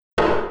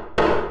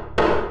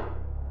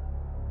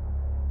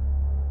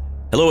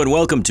Hello and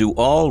welcome to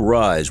All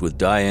Rise with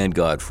Diane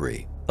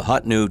Godfrey, the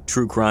hot new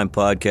true crime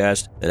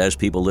podcast that has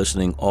people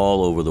listening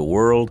all over the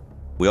world.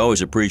 We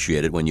always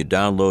appreciate it when you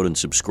download and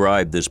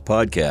subscribe this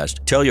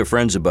podcast. Tell your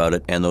friends about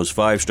it, and those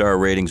 5-star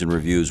ratings and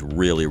reviews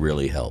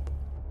really help.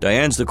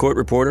 Diane's the court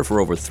reporter for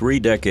over 3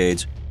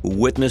 decades who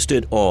witnessed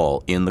it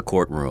all in the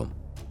courtroom,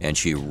 and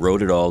she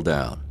wrote it all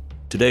down.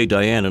 Today,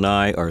 Diane and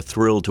I are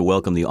thrilled to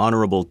welcome the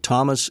Honorable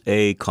Thomas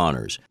A.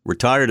 Connors,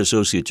 retired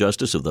Associate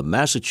Justice of the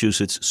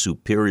Massachusetts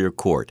Superior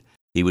Court.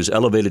 He was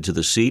elevated to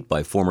the seat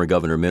by former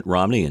Governor Mitt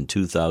Romney in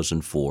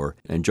 2004,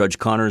 and Judge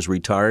Connors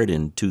retired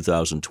in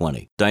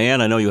 2020. Diane,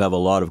 I know you have a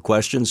lot of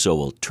questions, so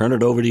we'll turn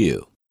it over to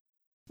you.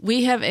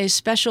 We have a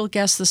special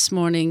guest this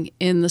morning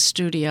in the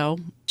studio,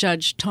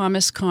 Judge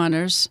Thomas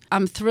Connors.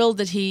 I'm thrilled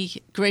that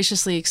he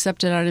graciously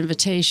accepted our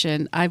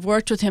invitation. I've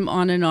worked with him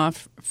on and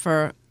off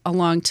for a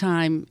long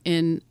time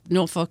in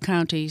Norfolk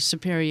County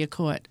Superior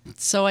Court.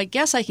 So I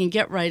guess I can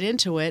get right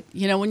into it.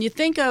 You know, when you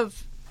think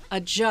of a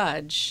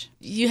judge,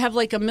 you have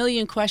like a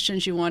million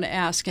questions you want to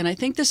ask. And I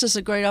think this is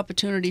a great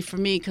opportunity for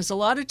me because a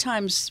lot of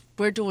times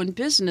we're doing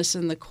business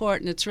in the court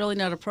and it's really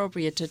not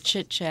appropriate to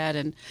chit-chat.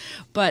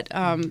 But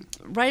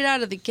right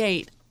out of the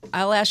gate,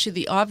 I'll ask you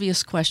the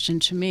obvious question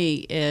to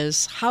me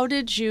is, how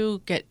did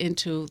you get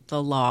into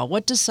the law?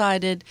 What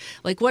decided,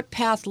 what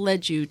path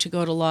led you to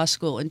go to law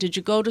school? And did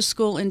you go to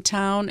school in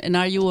town? And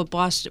were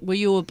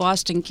you a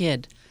Boston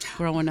kid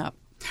growing up?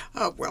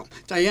 Well,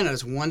 Diana,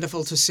 it's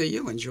wonderful to see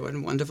you, and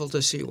Jordan, wonderful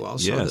to see you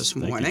also this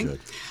morning.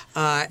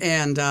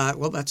 Thank you,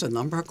 Well, that's a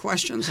number of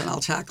questions, and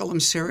I'll tackle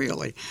them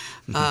serially.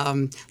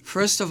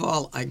 First of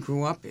all, I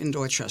grew up in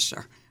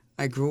Dorchester.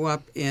 I grew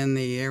up in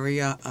the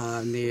area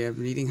near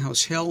Meeting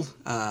House Hill,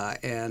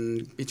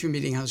 and between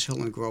Meeting House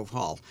Hill and Grove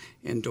Hall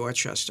in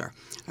Dorchester.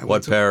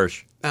 What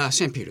parish?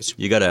 St. Peter's.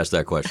 You got to ask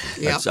that question.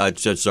 Yep. I'm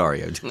sorry.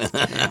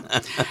 Yeah.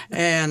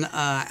 And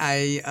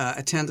I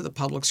attended the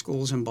public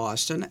schools in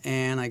Boston,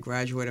 and I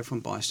graduated from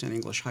Boston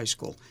English High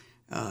School.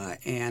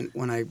 And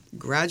when I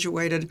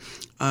graduated,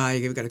 I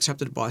got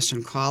accepted to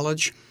Boston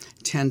College,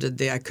 attended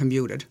there. I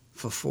commuted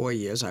for 4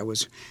 years.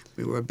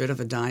 We were a bit of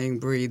a dying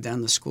breed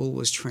then. The school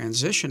was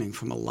transitioning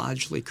from a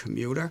largely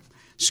commuter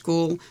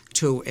school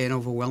to an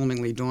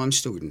overwhelmingly dorm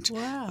student.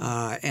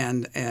 Wow.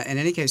 And in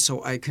any case,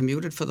 so I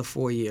commuted for the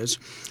 4 years.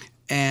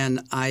 And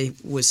I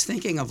was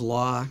thinking of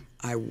law.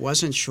 I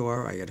wasn't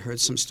sure. I had heard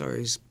some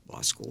stories. Law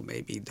school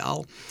may be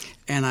dull.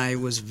 And I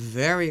was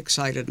very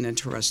excited and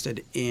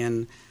interested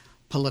in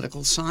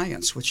political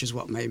science, which is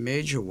what my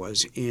major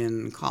was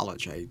in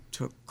college. I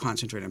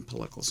concentrated in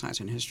political science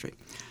and history.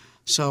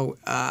 So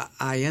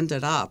I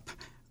ended up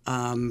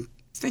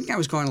thinking I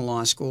was going to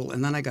law school,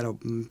 and then I got a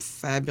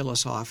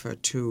fabulous offer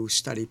to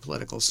study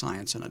political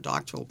science in a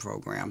doctoral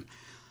program.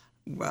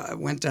 I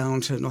went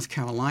down to North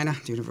Carolina,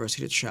 the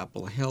University of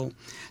Chapel Hill,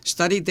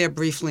 studied there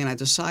briefly, and I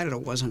decided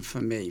it wasn't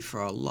for me for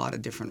a lot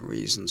of different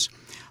reasons.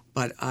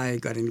 But I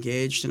got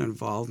engaged and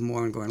involved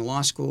more in going to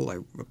law school. I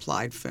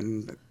applied for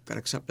and got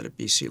accepted at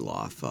BC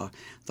Law for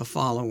the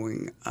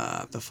following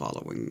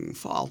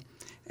fall,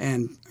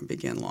 and I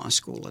began law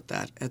school at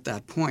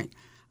that point.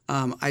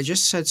 I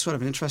just had sort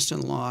of an interest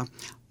in law.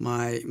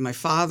 My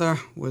father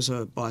was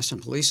a Boston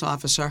police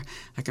officer.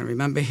 I can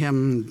remember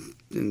him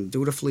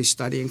dutifully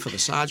studying for the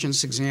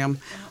sergeant's exam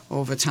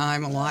over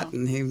time a lot,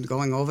 and him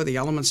going over the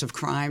elements of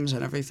crimes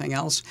and everything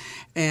else.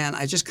 And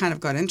I just kind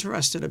of got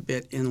interested a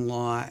bit in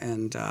law,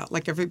 and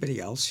like everybody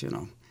else,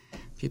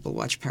 people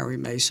watch Perry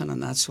Mason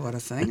and that sort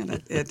of thing,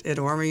 and it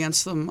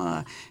orients them.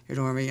 It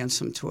orients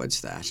them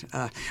towards that.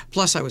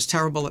 Plus, I was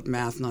terrible at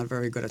math, not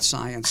very good at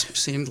science.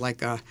 Seemed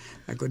like a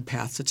good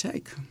path to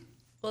take.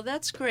 Well,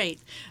 that's great.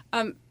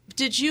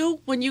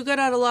 When you got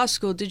out of law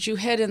school, did you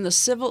head in the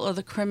civil or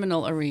the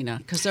criminal arena?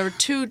 Because there are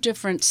two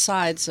different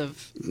sides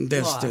of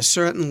law. There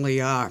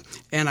certainly are.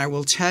 And I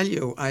will tell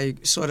you, I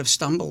sort of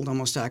stumbled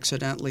almost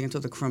accidentally into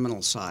the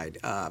criminal side,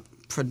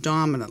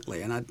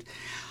 predominantly. And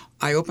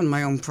I opened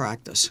my own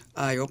practice.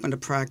 I opened a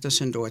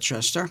practice in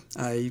Dorchester.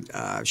 I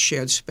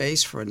shared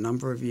space for a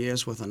number of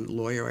years with a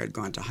lawyer I had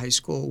gone to high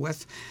school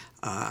with.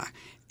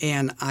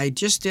 And I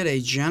just did a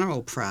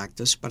general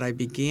practice, but I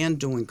began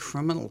doing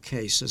criminal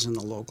cases in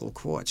the local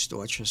courts,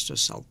 Dorchester,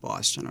 South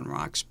Boston, and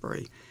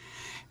Roxbury.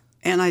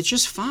 And I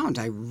just found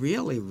I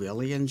really,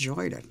 really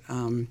enjoyed it.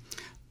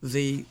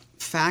 The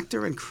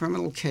factor in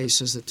criminal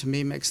cases that to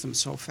me makes them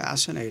so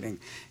fascinating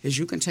is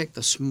you can take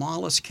the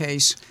smallest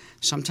case.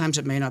 Sometimes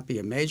it may not be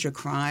a major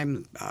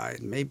crime.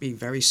 It may be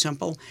very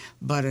simple,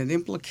 but it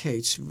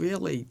implicates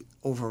really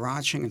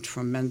overarching and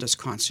tremendous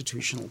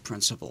constitutional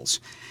principles.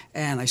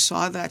 And I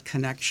saw that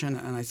connection,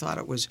 and I thought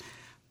it was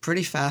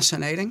pretty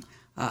fascinating.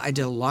 I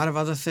did a lot of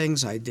other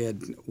things. I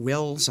did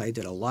wills. I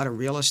did a lot of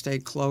real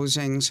estate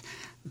closings.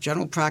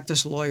 General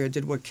practice lawyer,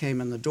 did what came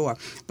in the door.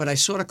 But I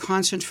sort of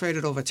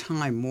concentrated over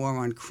time more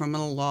on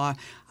criminal law.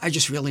 I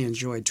just really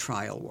enjoyed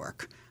trial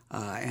work,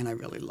 and I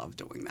really loved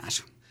doing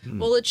that.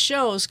 Well, it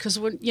shows because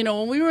when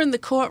we were in the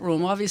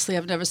courtroom, obviously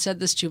I've never said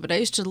this to you, but I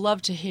used to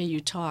love to hear you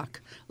talk.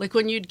 Like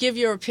when you'd give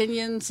your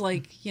opinions,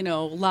 live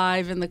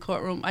in the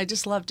courtroom, I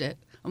just loved it.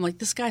 I'm like,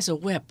 this guy's a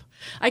whip.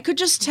 I could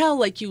just tell,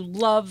 like, you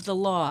love the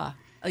law.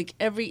 Like,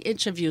 every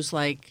inch of you's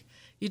like,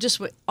 you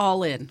just went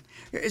all in.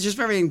 It's just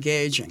very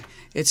engaging.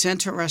 It's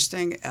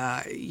interesting.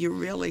 You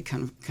really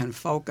can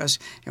focus,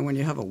 and when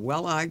you have a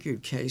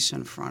well-argued case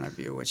in front of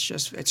you,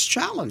 it's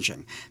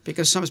challenging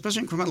because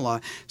especially in criminal law,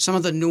 some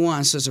of the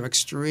nuances are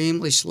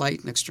extremely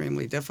slight and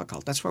extremely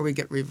difficult. That's why we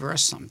get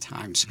reversed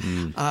sometimes.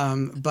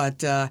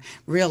 But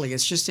really,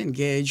 it's just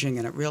engaging,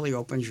 and it really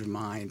opens your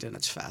mind, and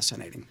it's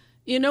fascinating.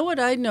 You know what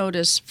I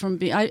noticed from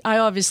I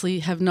obviously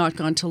have not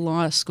gone to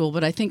law school,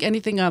 but I think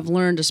anything I've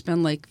learned has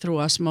been like through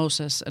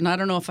osmosis. And I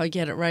don't know if I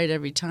get it right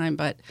every time,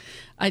 but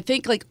I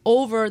think like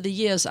over the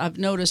years, I've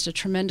noticed a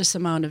tremendous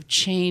amount of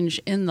change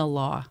in the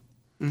law.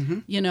 Mm-hmm.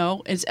 You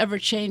know, it's ever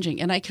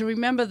changing. And I can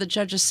remember the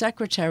judge's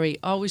secretary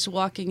always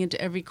walking into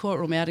every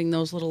courtroom, adding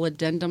those little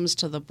addendums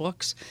to the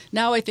books.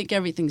 Now I think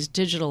everything's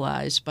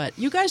digitalized, but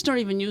you guys don't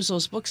even use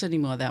those books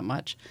anymore that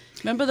much.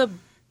 Remember the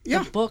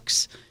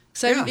books?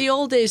 So in the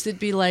old days, they'd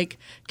be like,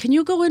 can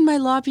you go in my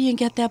lobby and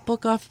get that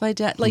book off my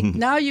desk? Like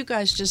now you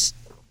guys just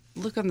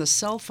look on the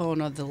cell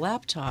phone or the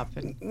laptop.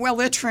 Well,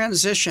 they're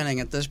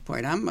transitioning at this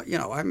point. I'm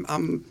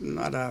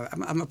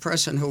a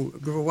person who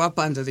grew up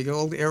under the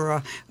old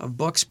era of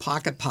books,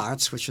 pocket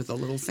parts, which are the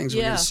little things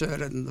we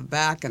inserted in the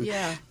back, and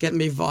get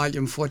me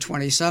volume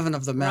 427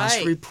 of the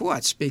Mass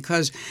Reports,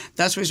 because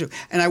that's what we do.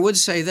 And I would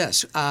say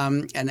this,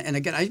 and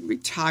again, I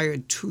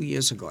retired 2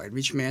 years ago. I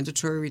reached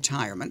mandatory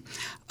retirement,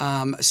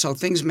 so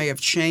things may have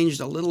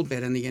changed a little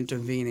bit in the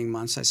intervening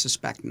months. I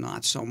suspect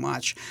not so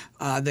much.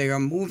 They are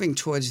moving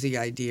towards the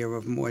idea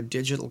of more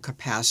digital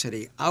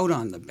capacity out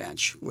on the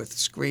bench with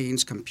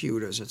screens,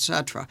 computers,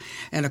 etc.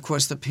 And of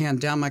course, the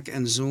pandemic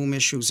and Zoom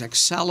issues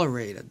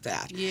accelerated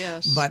that.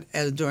 Yes. But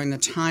during the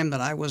time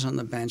that I was on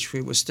the bench,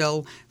 we were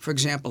still, for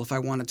example, if I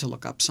wanted to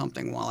look up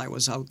something while I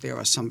was out there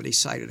or somebody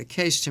cited a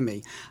case to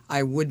me,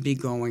 I would be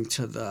going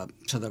to the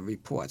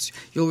reports.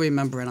 You'll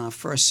remember in our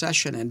first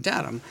session in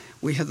Dedham,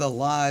 we had the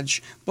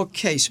large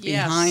bookcase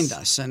behind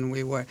us, and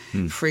we were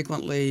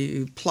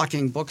frequently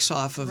plucking books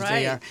off of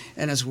there.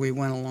 And as we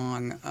went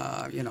along,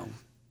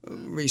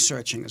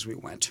 researching as we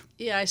went.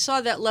 Yeah, I saw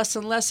that less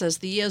and less as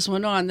the years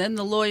went on. Then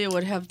the lawyer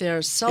would have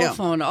their cell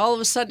phone. All of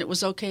a sudden, it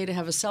was okay to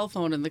have a cell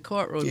phone in the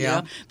courtroom. Yeah.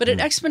 You know? But it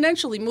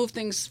exponentially moved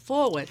things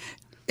forward.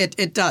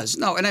 It does.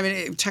 No, and I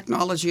mean,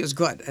 technology is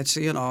good. It's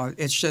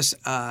it's just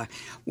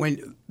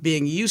when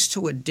being used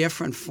to a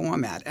different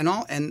format,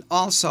 and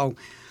also.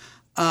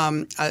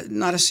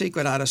 Not a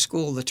secret out of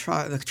school, the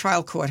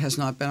trial court has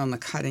not been on the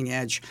cutting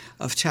edge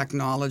of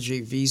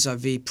technology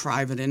vis-a-vis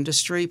private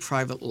industry,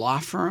 private law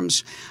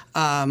firms.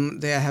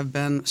 There have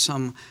been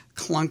some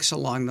clunks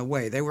along the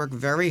way. They work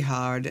very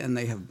hard, and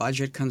they have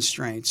budget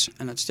constraints,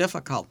 and it's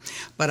difficult.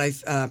 But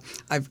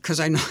because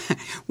I know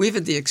we've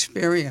had the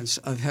experience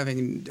of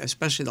having,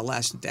 especially the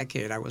last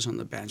decade I was on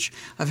the bench,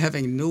 of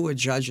having newer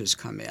judges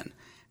come in,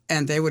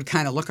 and they would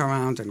kind of look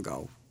around and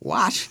go,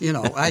 what? They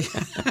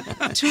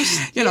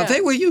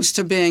were used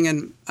to being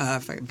in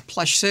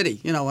Plush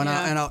City, in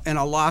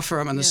a law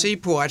firm in the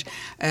Seaport,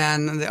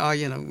 and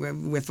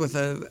with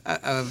an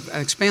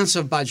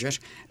expansive budget,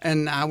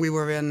 and now we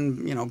were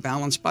in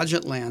balanced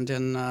budget land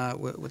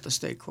with the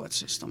state court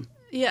system.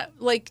 Yeah,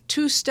 like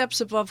 2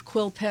 steps above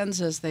quill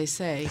pens, as they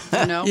say.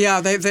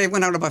 Yeah, they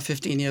went out about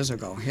 15 years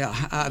ago. Yeah,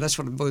 that's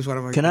what was one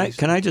of our. Can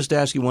I just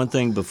ask you one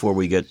thing before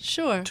we get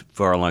too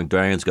far along?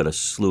 Diane's got a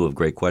slew of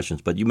great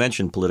questions, but you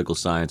mentioned political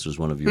science was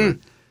one of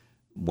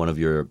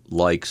your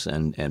likes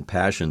and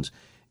passions,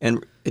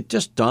 and it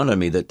just dawned on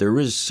me that there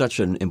is such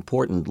an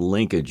important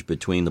linkage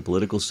between the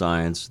political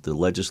science, the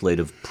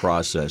legislative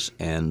process,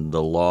 and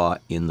the law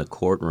in the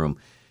courtroom.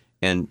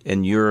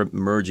 And you're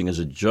merging as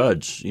a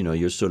judge,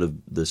 you're sort of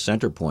the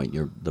center point.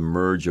 You're the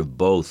merge of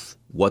both.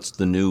 What's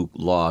the new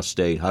law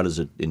state? How does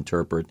it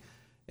interpret?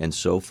 And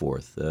so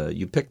forth.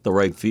 You picked the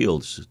right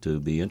fields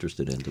to be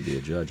interested in, to be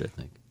a judge, I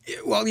think.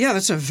 Well, yeah,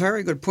 that's a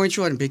very good point,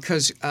 Jordan,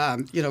 because,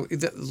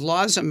 the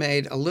laws are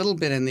made a little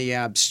bit in the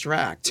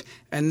abstract,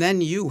 and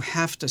then you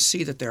have to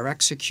see that they're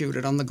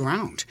executed on the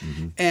ground.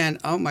 Mm-hmm. And,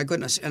 oh, my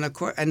goodness. And, of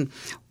course, and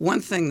one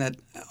thing that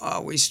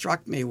always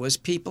struck me was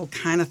people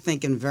kind of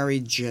think in very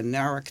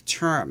generic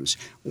terms.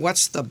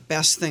 What's the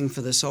best thing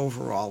for this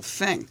overall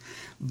thing?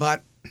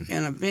 But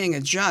being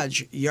a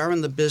judge, you're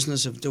in the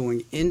business of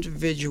doing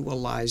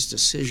individualized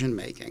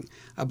decision-making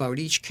about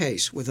each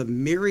case with a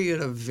myriad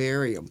of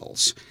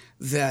variables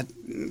that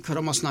could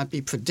almost not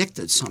be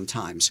predicted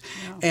sometimes.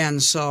 Yeah.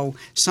 And so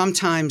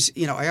sometimes,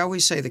 I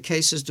always say the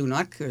cases do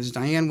not, as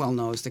Diane well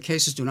knows, the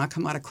cases do not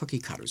come out of cookie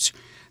cutters.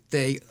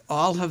 They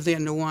all have their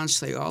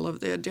nuance. They all have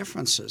their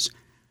differences.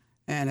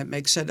 And it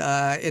makes it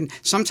and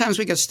sometimes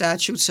we get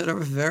statutes that are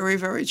very,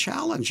 very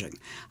challenging.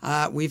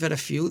 We've had a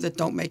few that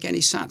don't make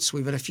any sense.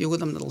 We've had a few of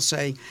them that'll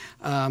say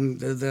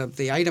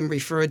the item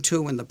referred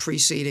to in the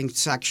preceding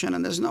section,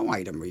 and there's no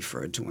item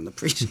referred to in the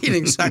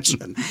preceding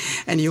section.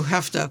 And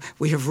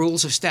we have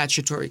rules of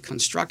statutory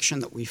construction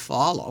that we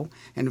follow.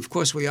 And, of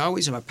course, we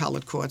always have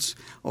appellate courts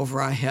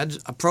over our heads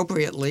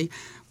appropriately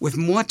with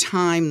more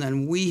time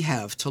than we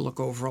have to look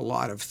over a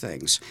lot of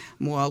things,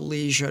 more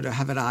leisure to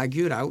have it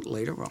argued out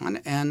later on,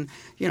 and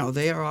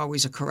they are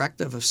always a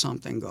corrective if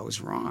something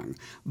goes wrong.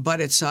 But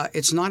it's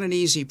not an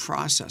easy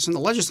process, and the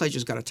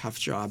legislature's got a tough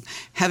job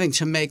having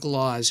to make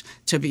laws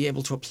to be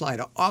able to apply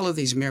to all of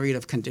these myriad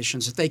of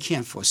conditions that they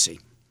can't foresee.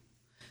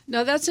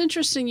 Now, that's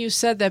interesting you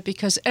said that,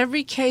 because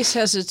every case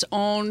has its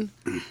own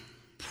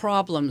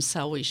problems.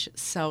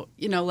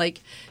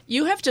 Like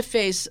you have to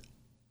face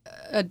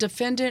a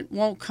defendant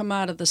won't come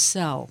out of the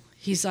cell.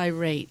 He's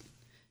irate.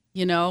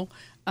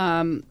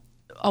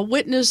 A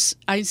witness,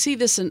 I used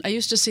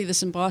to see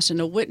this in Boston.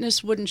 A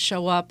witness wouldn't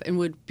show up and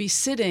would be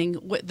sitting,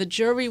 the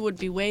jury would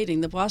be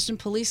waiting. The Boston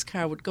police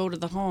car would go to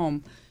the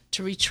home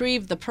to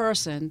retrieve the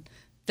person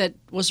that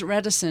was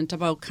reticent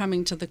about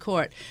coming to the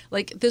court.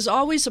 Like, there's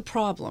always a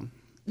problem.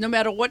 No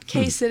matter what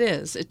case it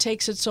is, it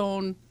takes its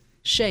own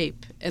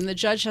shape, and the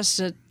judge has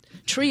to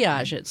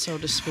triage it, so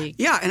to speak.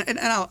 Yeah, and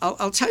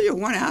I'll tell you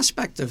one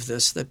aspect of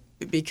this that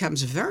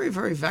becomes very,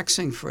 very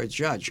vexing for a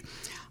judge.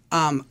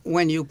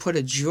 When you put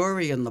a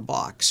jury in the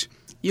box,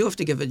 you have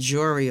to give a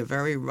jury a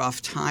very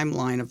rough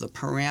timeline of the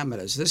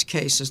parameters. This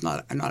case is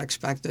not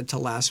expected to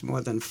last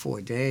more than 4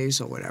 days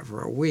or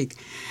whatever, a week.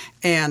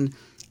 And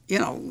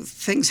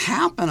things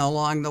happen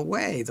along the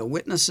way. The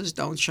witnesses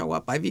don't show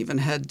up. I've even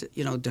had,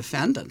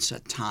 defendants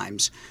at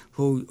times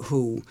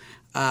who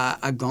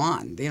are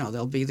gone.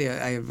 They'll be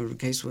there. I have a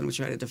case in which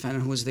I had a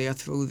defendant who was there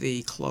through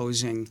the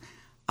closing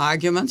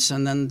arguments,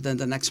 and then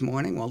the next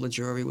morning, while the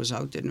jury was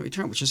out, didn't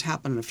return, which has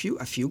happened in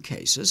a few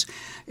cases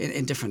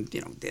in different,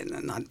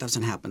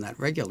 doesn't happen that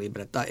regularly,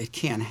 but it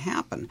can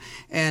happen.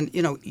 And,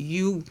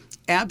 you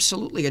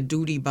absolutely are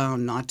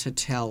duty-bound not to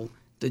tell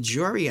the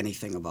jury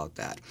anything about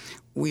that.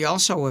 We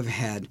also have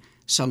had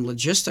some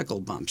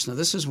logistical bumps. Now,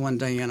 this is one,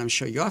 Diane, I'm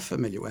sure you're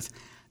familiar with.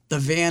 The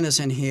van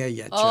isn't here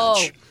yet,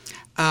 Judge.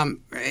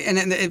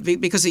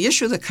 Because the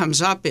issue that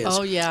comes up is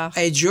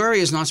a jury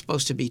is not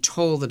supposed to be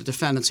told that the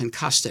defendant's in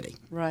custody.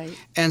 Right.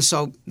 And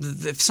so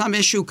if some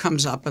issue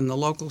comes up and the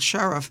local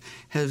sheriff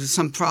has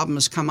some problem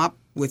has come up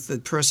with the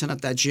person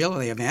at that jail, or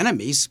they have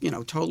enemies,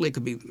 totally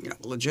could be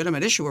a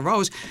legitimate issue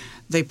arose,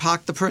 they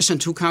park the person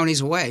 2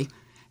 counties away,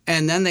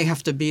 and then they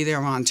have to be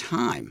there on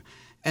time.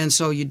 And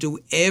so you do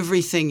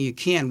everything you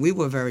can. We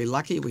were very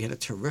lucky. We had a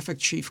terrific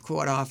chief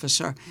court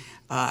officer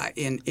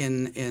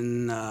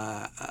in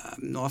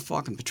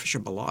Norfolk, and Patricia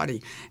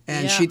Bellotti,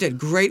 and she did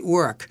great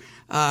work.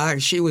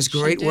 She was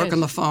great work on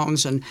the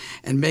phones and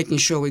making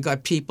sure we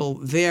got people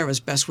there as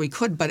best we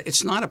could. But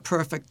it's not a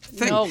perfect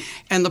thing. No.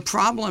 And the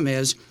problem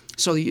is,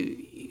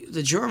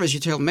 the jurors, you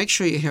tell them, make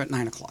sure you're here at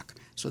 9 o'clock.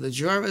 So the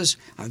jurors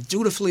are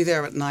dutifully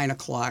there at 9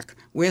 o'clock.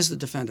 Where's the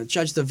defendant?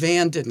 Judge, the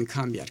van didn't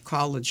come yet.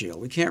 Call the jail.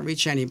 We can't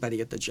reach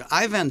anybody at the jail.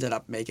 I've ended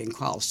up making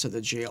calls to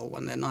the jail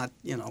when they're not,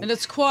 And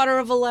it's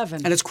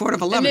 11:15. And it's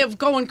 11:15. And they're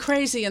going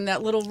crazy in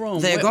that little room.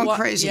 They're going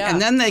crazy. Yeah.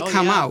 And then they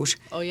come out.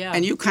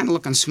 And you kind of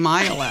look and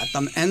smile at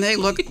them, and they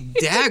look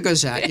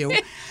daggers at you.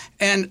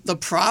 And the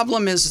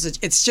problem is that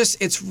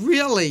it's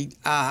really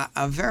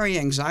a very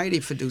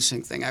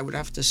anxiety-producing thing, I would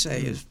have to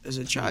say, as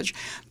a judge.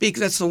 Because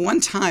that's the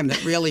one time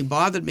that really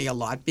bothered me a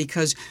lot,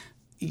 because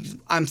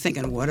I'm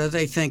thinking, what are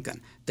they thinking?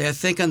 They're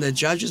thinking the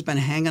judge has been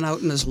hanging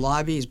out in his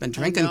lobby, he's been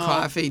drinking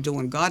coffee,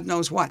 doing God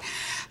knows what.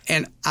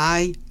 And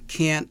I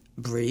can't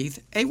breathe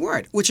a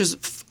word, which is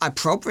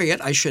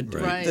appropriate. I should.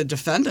 Right. The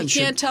defendant should.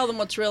 You can't tell them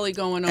what's really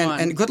going on.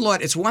 And good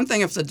Lord, it's one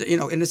thing if and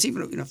it's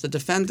even if the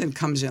defendant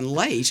comes in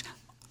late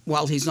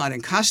while he's not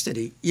in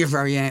custody, you're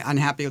very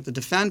unhappy with the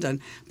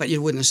defendant, but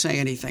you wouldn't say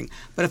anything.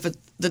 But if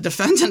the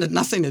defendant had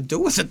nothing to do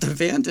with it, the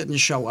van didn't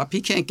show up, he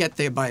can't get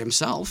there by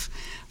himself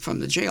from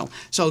the jail.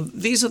 So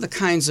these are the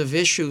kinds of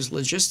issues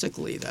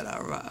logistically that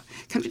are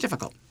can be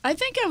difficult. I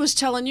think I was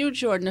telling you,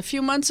 Jordan, a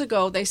few months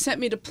ago, they sent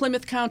me to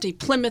Plymouth County,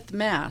 Plymouth,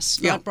 Mass.,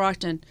 not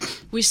Brockton.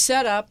 We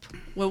set up,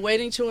 we're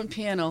waiting to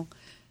impanel.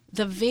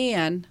 The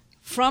van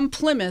from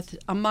Plymouth,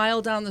 a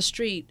mile down the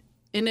street,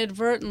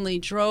 inadvertently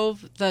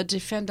drove the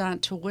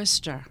defendant to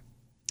Worcester.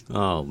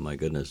 Oh, my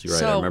goodness. You're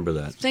right. I remember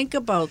that. Think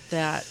about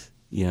that.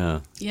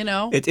 Yeah.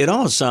 It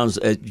almost sounds,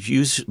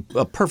 use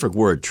a perfect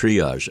word,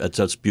 triage.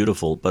 That's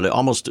beautiful. But it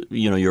almost,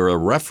 you're a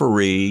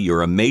referee,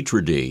 you're a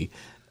maitre d',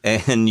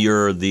 and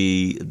you're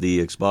the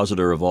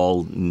expositor of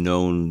all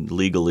known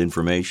legal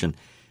information.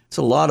 It's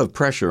a lot of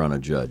pressure on a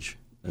judge.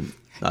 And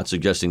not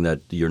suggesting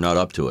that you're not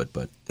up to it,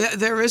 but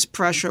there is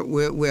pressure.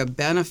 We're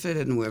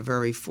benefited, and we're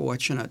very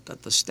fortunate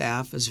that the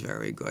staff is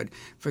very good.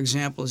 For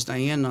example, as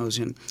Diane knows,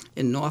 in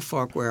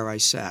Norfolk, where I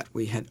sat,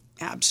 we had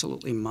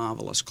absolutely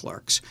marvelous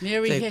clerks.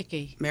 Mary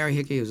Hickey. Mary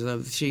Hickey is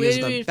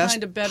the best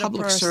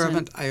public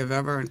servant I have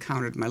ever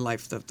encountered in my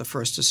life. The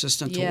first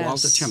assistant to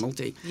Walter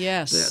Timilty.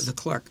 Yes. The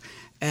clerk.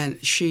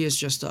 And she is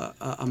just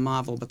a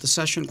marvel. But the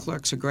session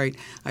clerks are great.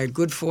 I had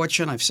good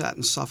fortune. I've sat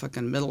in Suffolk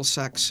and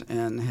Middlesex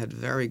and had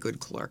very good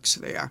clerks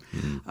there.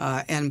 Mm-hmm.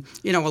 And,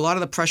 a lot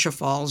of the pressure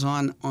falls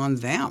on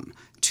them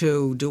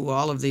to do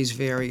all of these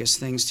various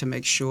things to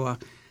make sure,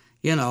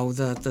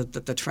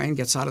 the train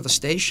gets out of the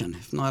station,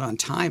 if not on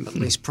time, at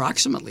least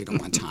proximately to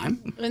on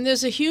time. And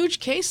there's a huge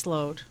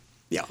caseload.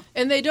 Yeah.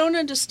 And they don't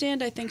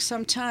understand, I think,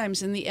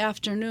 sometimes in the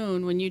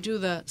afternoon when you do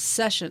the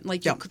session,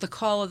 like the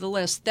call of the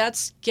list,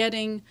 that's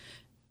getting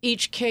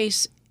each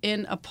case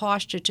in a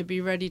posture to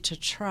be ready to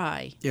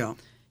try. Yeah.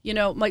 You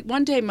know, like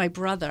one day my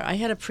brother, I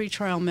had a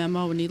pretrial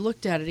memo, and he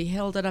looked at it, he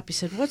held it up, he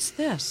said, "What's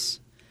this?"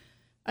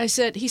 He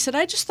said,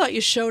 "I just thought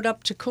you showed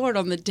up to court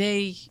on the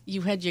day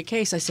you had your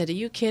case." I said, "Are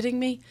you kidding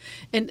me?"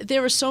 And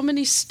there are so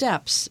many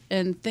steps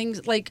and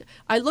things. Like,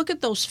 I look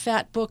at those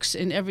fat books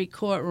in every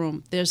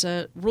courtroom. There's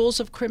a Rules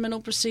of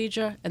Criminal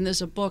Procedure, and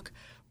there's a book,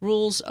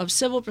 Rules of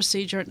Civil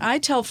Procedure. And I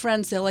tell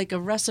friends they're like a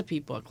recipe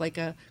book, like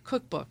a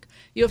cookbook.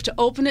 You have to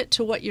open it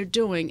to what you're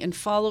doing and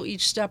follow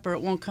each step, or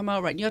it won't come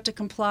out right. And you have to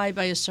comply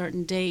by a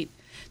certain date.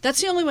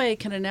 That's the only way I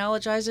can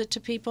analogize it to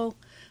people.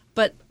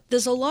 But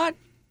there's a lot.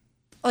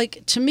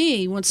 Like, to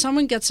me, when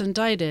someone gets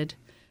indicted,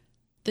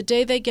 the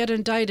day they get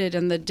indicted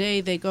and the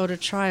day they go to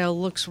trial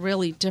looks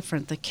really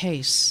different. The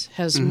case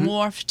has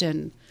morphed,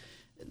 and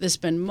there's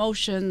been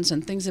motions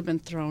and things have been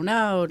thrown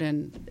out,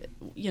 and,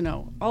 you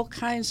know, all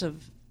kinds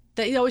of...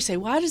 They always say,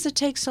 why does it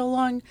take so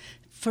long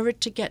for it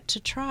to get to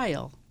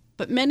trial?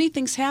 But many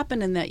things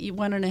happen in that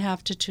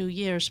 1.5 to 2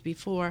 years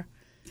before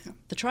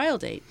the trial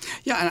date.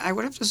 Yeah, and I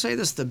would have to say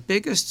this, the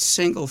biggest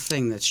single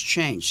thing that's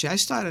changed. See, I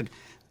started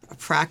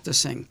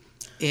practicing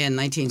in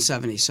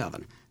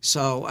 1977.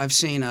 So I've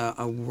seen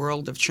a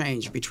world of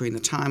change between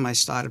the time I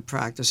started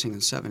practicing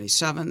in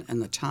 77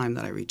 and the time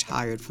that I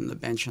retired from the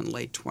bench in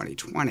late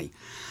 2020.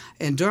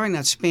 And during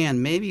that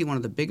span, maybe one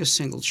of the biggest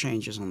single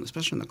changes,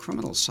 especially on the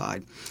criminal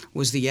side,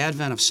 was the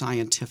advent of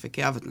scientific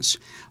evidence,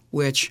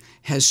 which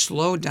has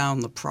slowed down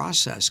the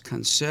process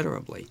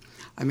considerably.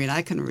 I mean,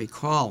 I can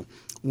recall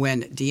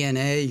when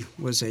DNA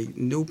was a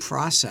new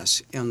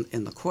process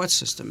in the court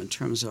system in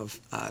terms of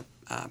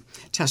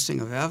testing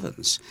of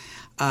evidence.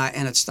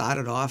 And it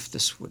started off,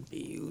 this would be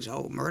used,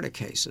 murder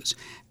cases.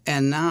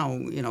 And now,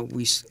 you know,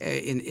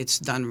 it's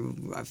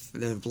done,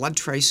 the blood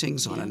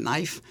tracings on a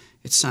knife,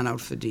 it's sent out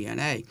for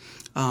DNA.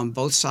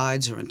 Both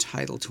sides are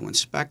entitled to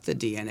inspect the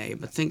DNA,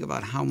 but think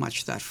about how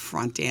much that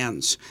front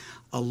ends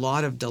a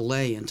lot of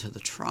delay into the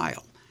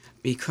trial.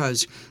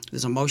 Because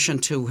there's a motion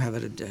to have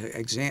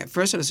it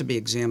first it has to be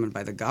examined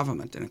by the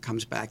government, and it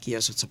comes back,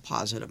 yes, it's a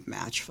positive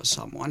match for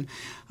someone.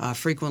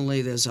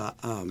 Frequently there's a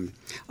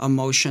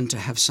motion to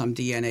have some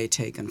DNA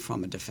taken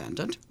from a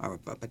defendant or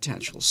a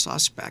potential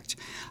suspect.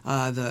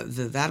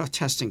 That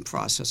testing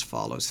process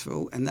follows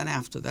through, and then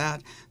after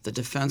that, the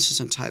defense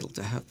is entitled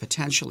to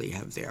potentially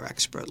have their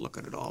expert look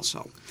at it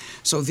also.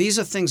 So these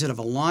are things that have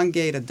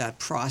elongated that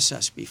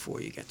process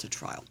before you get to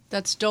trial.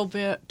 That's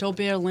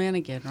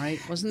Dober-Lanigan, right?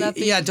 Wasn't that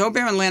the... Yeah, Dober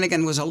and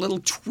Lanigan was a little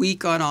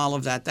tweak on all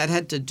of that. That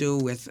had to do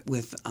with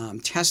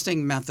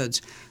testing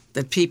methods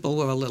that people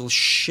were a little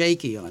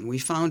shaky on. We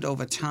found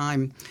over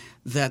time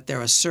that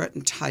there are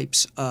certain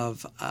types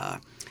of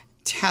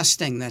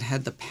testing that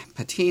had the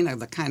patina,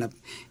 the kind of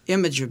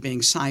image of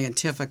being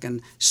scientific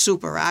and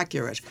super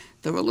accurate.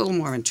 They were a little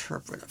more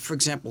interpretive. For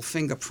example,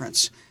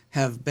 fingerprints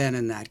have been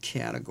in that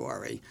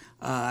category.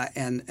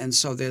 And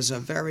so there's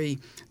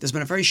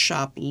been a very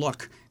sharp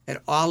look at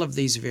all of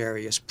these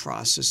various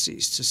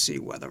processes to see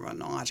whether or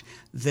not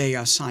they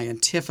are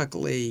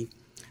scientifically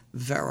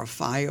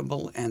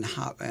verifiable and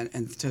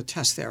to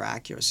test their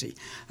accuracy.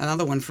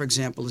 Another one, for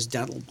example, is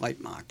dental bite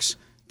marks.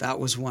 That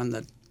was one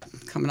that,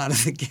 coming out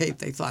of the gate,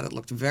 they thought it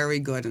looked very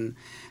good, and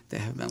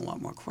there have been a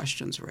lot more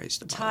questions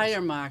raised about it.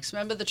 Tire marks.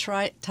 Remember the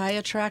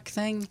tire track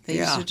thing? They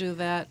used to do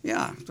that.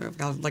 Yeah,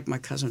 like my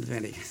cousin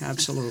Vinny.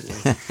 Absolutely.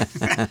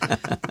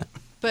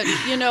 But,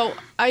 you know,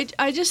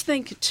 I just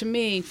think, to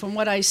me, from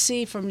what I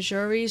see from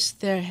juries,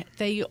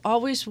 they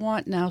always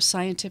want now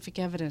scientific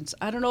evidence.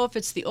 I don't know if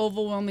it's the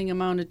overwhelming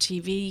amount of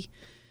TV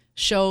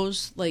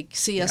shows like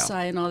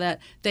CSI and all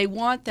that. They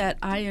want that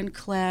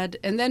ironclad,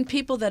 and then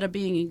people that are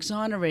being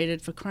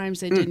exonerated for crimes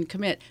they didn't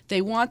commit,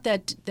 they want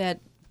that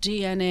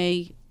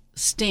DNA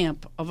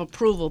stamp of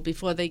approval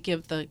before they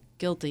give the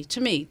guilty. To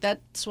me,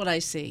 that's what I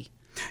see.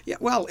 Yeah,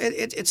 well,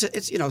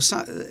 it's you know,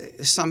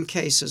 some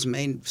cases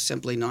may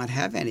simply not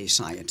have any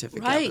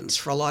scientific evidence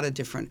for a lot of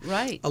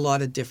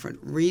different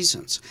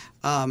reasons.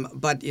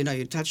 But you know,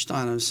 you touched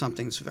on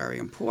something that's very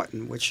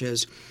important, which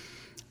is,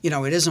 you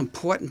know, it is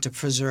important to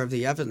preserve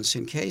the evidence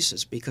in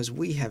cases because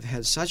we have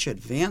had such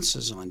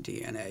advances on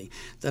DNA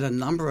that a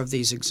number of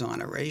these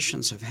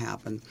exonerations have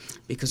happened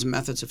because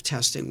methods of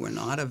testing were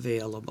not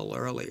available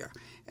earlier,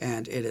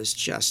 and it is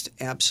just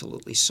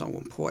absolutely so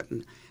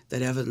important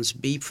that evidence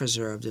be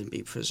preserved and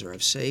be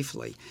preserved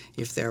safely.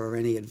 If there are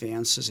any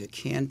advances, it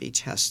can be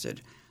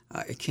tested.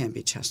 It can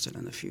be tested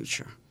in the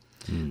future.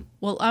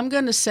 Well, I'm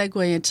going to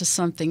segue into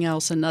something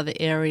else, another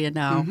area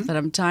now that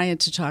I'm dying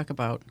to talk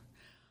about.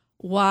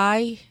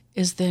 Why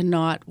is there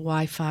not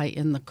Wi-Fi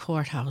in the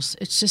courthouse?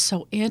 It's just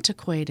so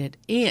antiquated.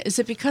 And is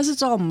it because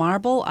it's all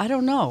marble? I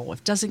don't know.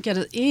 It doesn't get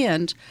it.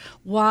 And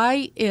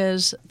why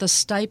is the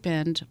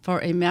stipend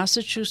for a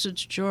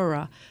Massachusetts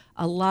juror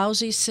a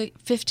lousy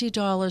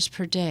 $50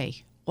 per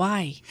day?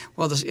 Why?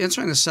 Well,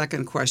 answering the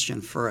second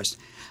question first,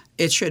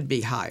 It should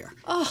be higher.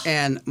 Oh.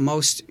 And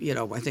most,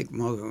 I think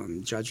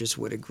most judges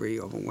would agree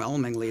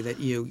overwhelmingly that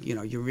you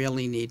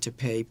really need to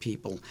pay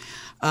people.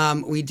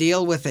 We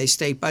deal with a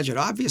state budget.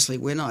 Obviously,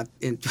 we're not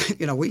in,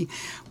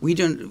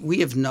 we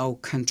have no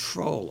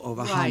control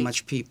over how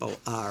much people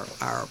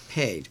are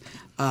paid.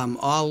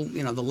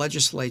 The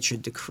legislature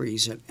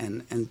decrees it,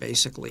 and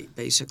basically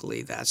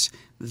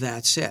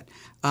that's it.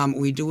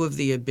 We do have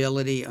the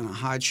ability in a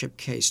hardship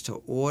case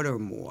to order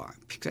more.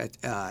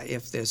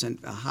 If there's a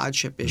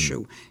hardship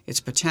issue, it's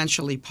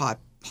potentially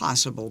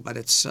possible, but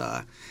it's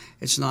not.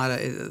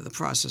 The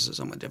process is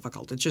somewhat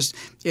difficult.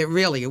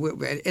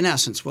 In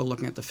essence, we're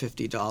looking at the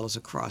 $50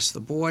 across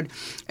the board,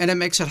 and it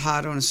makes it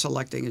harder in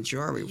selecting a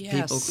jury. Yes.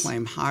 People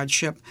claim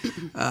hardship.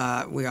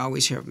 We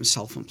always hear from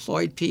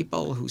self-employed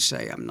people who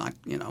say, "I'm not,"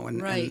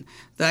 and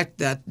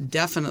that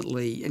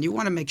definitely. And you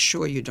want to make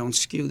sure you don't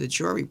skew the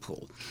jury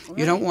pool. Right.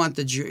 You don't want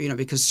the jury,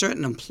 because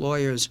certain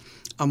employers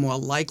are more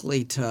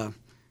likely to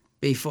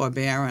be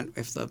forbearant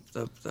if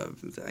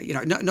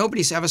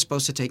nobody's ever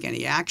supposed to take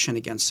any action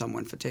against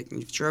someone for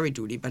taking jury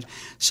duty, but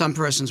some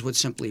persons would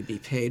simply be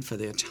paid for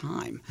their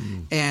time,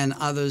 and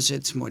others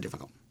it's more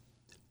difficult.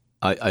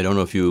 I don't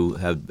know if you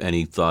have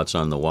any thoughts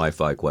on the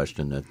Wi-Fi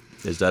question.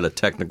 Is that a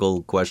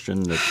technical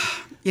question that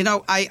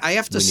I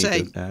have to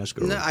say, need to ask,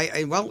 or? No,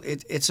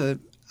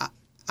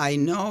 I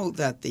know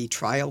that the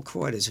trial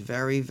court is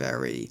very,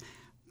 very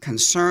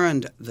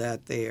concerned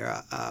that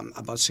they're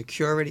about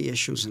security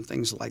issues and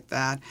things like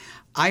that.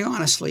 I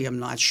honestly am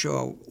not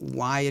sure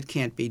why it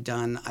can't be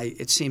done.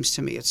 It seems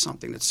to me it's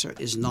something that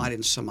is not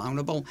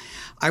insurmountable.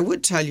 I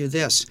would tell you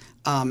this.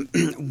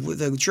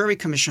 The jury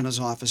commissioner's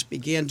office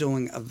began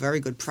doing a very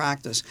good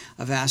practice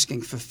of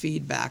asking for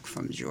feedback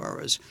from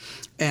jurors.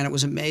 And it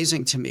was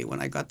amazing to me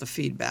when I got the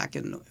feedback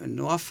in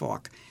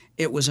Norfolk.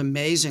 It was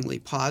amazingly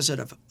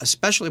positive,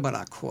 especially about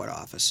our court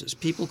offices.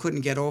 People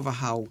couldn't get over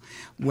how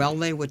well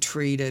they were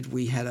treated.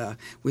 We've had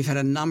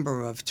a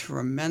number of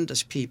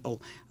tremendous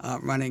people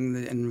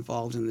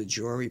involved in the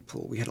jury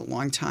pool. We had a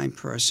longtime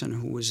person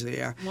who was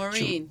there,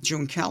 Maureen,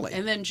 June Kelly,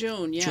 and then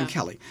June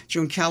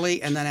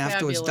Kelly, and then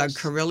afterwards Fabulous.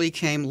 Doug Carilli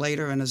came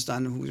later and has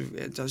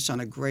done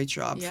a great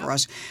job for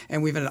us.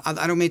 And we've had,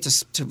 I don't mean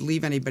to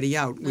leave anybody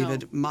out. No. We've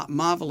had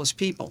marvelous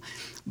people,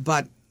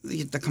 but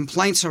the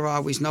complaints are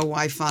always no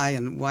Wi-Fi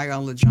and why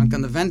all the junk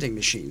on the vending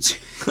machines.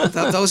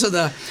 Those are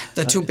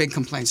the two big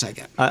complaints I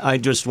get. I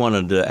just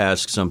wanted to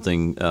ask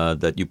something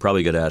that you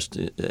probably get asked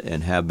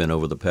and have been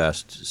over the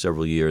past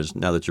several years.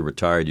 Now that you're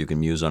retired, you can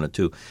muse on it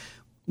too.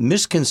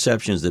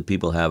 Misconceptions that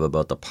people have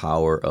about the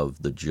power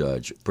of the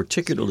judge,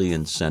 particularly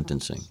in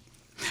sentencing.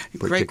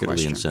 Great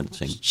question.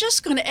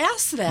 Just going to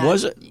ask that.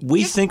 Was it?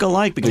 We think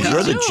alike because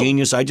you're the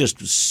genius. I just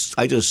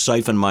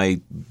siphoned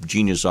my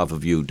genius off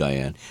of you,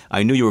 Diane.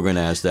 I knew you were going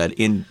to ask that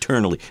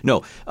internally.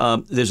 No,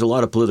 there's a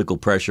lot of political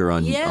pressure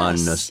on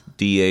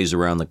DAs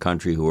around the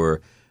country who are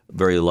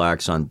very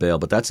lax on bail,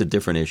 but that's a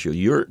different issue.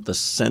 You're the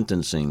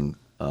sentencing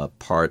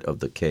part of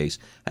the case,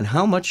 and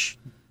how much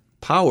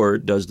power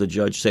does the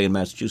judge, say in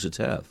Massachusetts,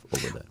 have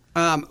over that?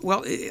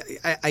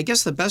 I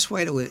guess the best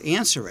way to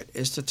answer it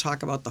is to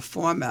talk about the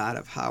format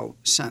of how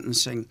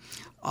sentencing,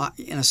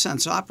 in a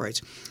sense,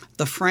 operates.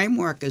 The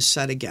framework is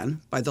set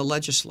again by the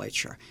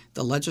legislature.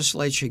 The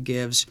legislature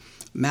gives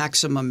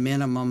maximum,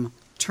 minimum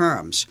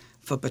terms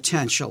for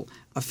potential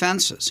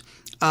offenses.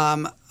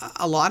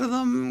 A lot of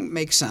them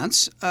make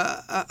sense.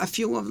 A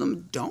few of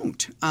them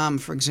don't.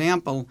 For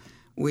example,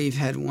 we've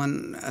had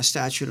a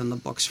statute in the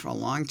books for a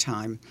long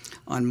time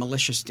on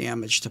malicious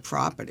damage to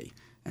property.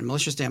 And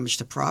malicious damage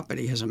to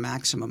property has a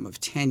maximum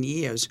of 10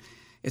 years.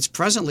 It's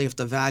presently, if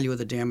the value of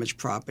the damaged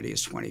property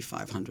is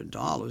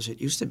 $2,500, it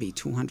used to be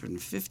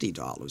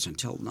 $250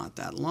 until not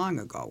that long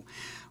ago.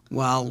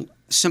 While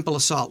simple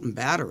assault and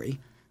battery,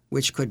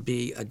 which could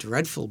be a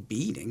dreadful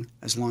beating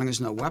as long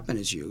as no weapon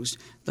is used,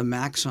 the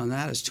max on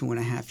that is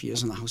 2.5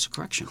 years in the House of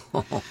Correction.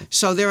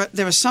 So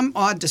there are some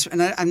odd,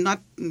 and I'm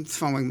not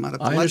throwing mud at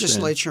the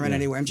legislature in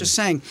any way. I'm just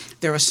saying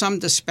there are some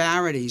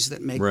disparities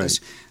that make this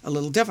a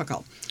little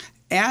difficult.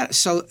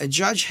 So a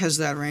judge has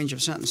that range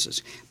of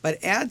sentences.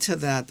 But add to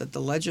that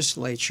the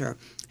legislature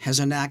has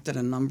enacted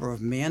a number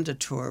of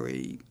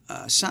mandatory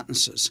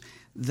sentences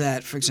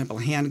that, for example,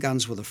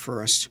 handguns were the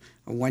first,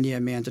 a 1-year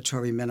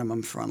mandatory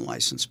minimum for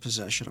unlicensed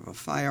possession of a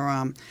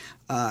firearm.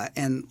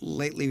 And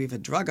lately we've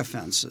had drug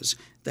offenses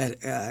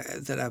that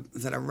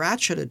are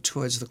ratcheted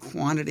towards the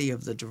quantity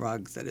of the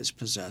drug that is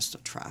possessed or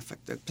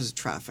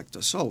trafficked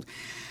or sold.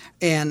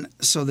 And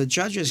so the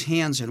judge's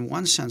hands, in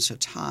one sense, are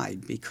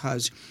tied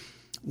because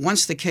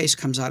once the case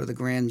comes out of the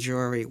grand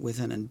jury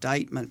with an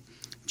indictment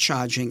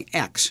charging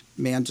X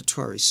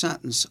mandatory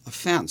sentence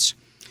offense,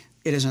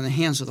 it is in the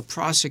hands of the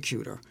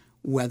prosecutor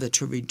whether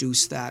to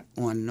reduce that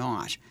or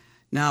not.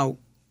 Now,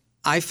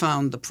 I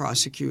found the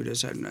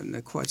prosecutors and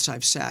the courts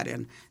I've sat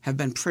in have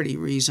been pretty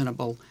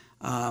reasonable.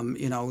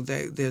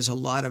 There's a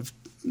lot of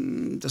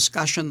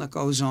discussion that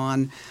goes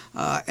on,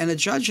 and a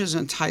judge is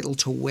entitled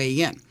to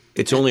weigh in.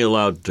 It's only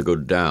allowed to go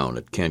down.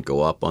 It can't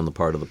go up on the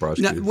part of the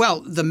prosecutor.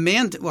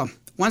 No,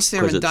 once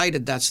they're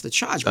indicted, that's the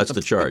charge. That's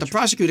the charge. But the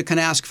prosecutor can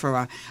ask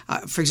for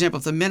for example,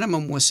 if the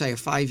minimum was, say, a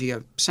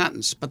 5-year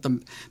sentence, but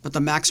the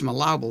maximum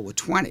allowable were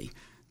 20,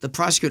 the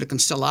prosecutor can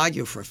still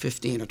argue for a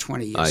 15 or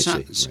 20-year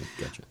sentence. Right,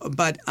 gotcha.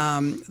 But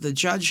the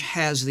judge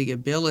has the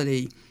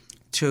ability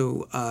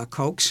to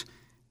coax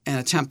and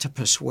attempt to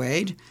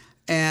persuade.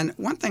 And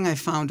one thing I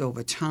found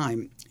over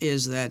time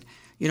is that,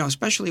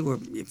 especially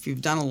if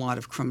you've done a lot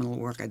of criminal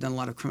work, I've done a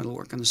lot of criminal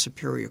work in the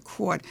Superior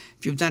Court,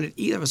 if you've done it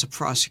either as a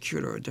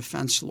prosecutor or a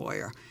defense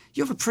lawyer,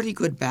 you have a pretty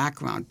good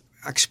background.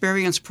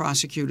 Experienced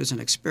prosecutors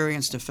and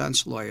experienced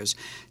defense lawyers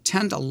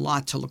tend a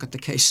lot to look at the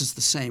cases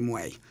the same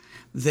way.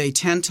 They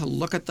tend to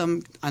look at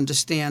them,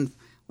 understand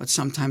what's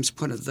sometimes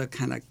put as the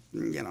kind of,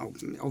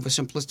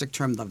 oversimplistic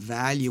term, the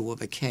value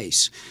of a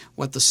case,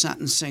 what the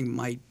sentencing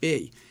might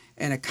be.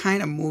 And it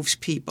kind of moves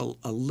people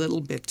a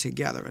little bit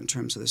together in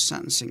terms of the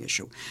sentencing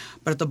issue.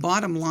 But the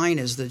bottom line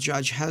is the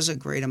judge has a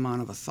great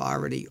amount of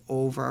authority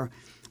over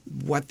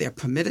what they're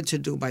permitted to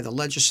do by the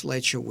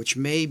legislature, which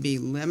may be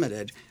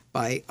limited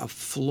by a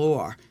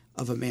floor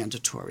of a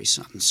mandatory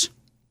sentence.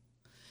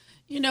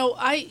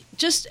 I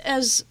just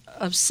as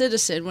a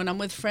citizen, when I'm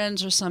with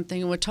friends or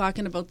something and we're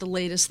talking about the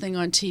latest thing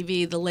on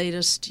TV, the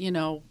latest,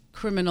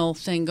 criminal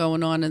thing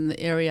going on in the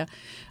area,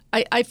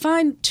 I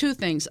find two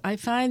things. I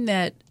find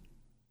that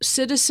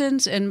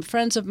citizens and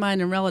friends of mine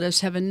and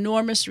relatives have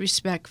enormous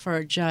respect for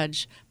a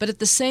judge, but at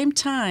the same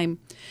time,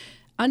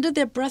 under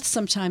their breath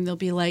sometime they'll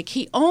be like,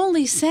 he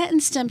only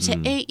sentenced him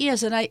to 8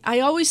 years. And I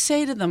always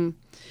say to them,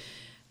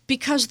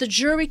 because the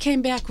jury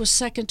came back with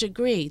second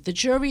degree, the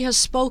jury has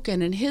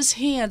spoken, and his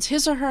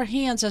or her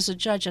hands as a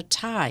judge are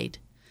tied.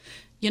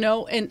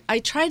 And I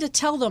try to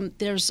tell them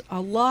there's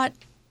a lot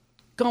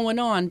going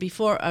on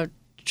before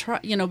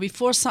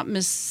before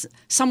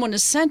someone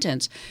is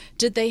sentenced.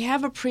 Did they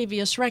have a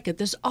previous record?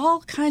 There's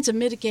all kinds of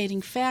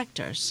mitigating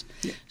factors.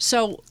 Yeah.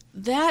 So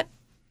that,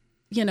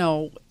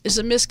 is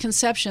a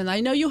misconception. I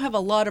know you have a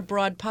lot of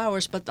broad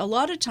powers, but a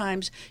lot of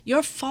times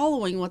you're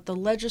following what the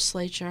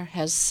legislature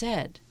has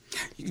said.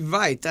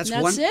 Right. That's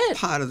one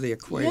part of the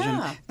equation.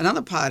 Yeah.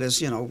 Another part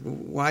is,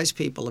 wise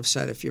people have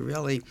said if you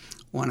really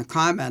want to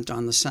comment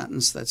on the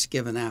sentence that's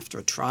given after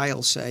a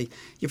trial, say,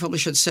 you probably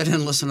should sit in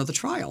and listen to the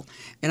trial.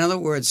 In other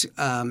words,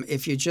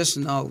 if you just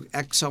know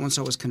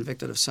so-and-so was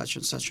convicted of such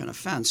and such an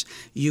offense,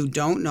 you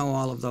don't know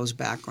all of those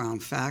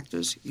background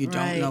factors. You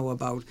don't know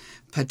about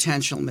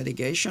potential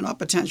mitigation or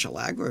potential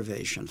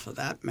aggravation, for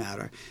that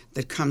matter,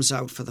 that comes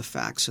out for the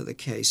facts of the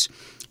case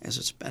as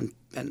it's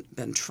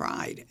been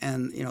tried.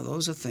 And,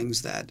 those are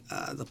things that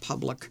the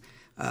public,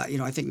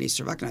 I think needs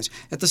to recognize.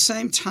 At the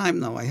same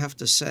time, though, I have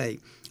to say,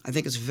 I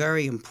think it's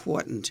very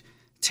important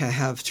to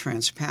have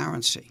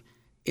transparency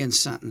in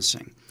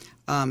sentencing.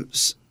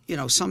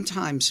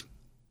 Sometimes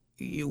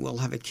you will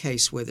have a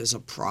case where there's a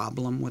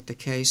problem with the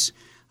case.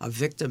 A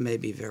victim may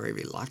be very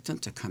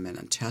reluctant to come in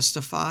and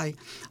testify.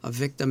 A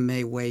victim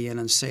may weigh in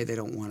and say they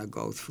don't want to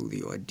go through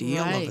the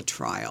ordeal of a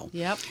trial.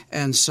 Yep.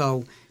 And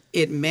so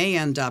it may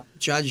end up,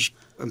 judge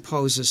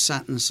imposes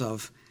sentence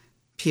of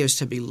appears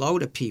to be low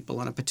to people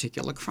on a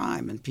particular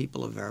crime, and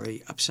people are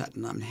very upset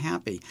and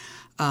unhappy.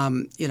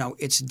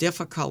 It's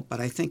difficult, but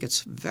I think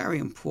it's very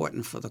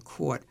important for the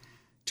court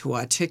to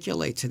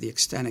articulate to the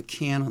extent it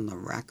can on the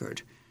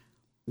record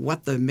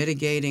what the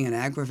mitigating and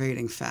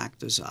aggravating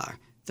factors are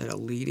that are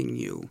leading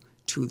you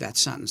to that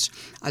sentence.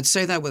 I'd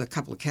say that with a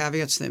couple of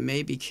caveats. There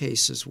may be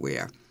cases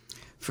where,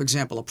 for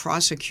example, a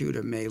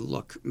prosecutor may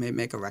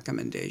make a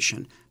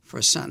recommendation for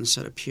a sentence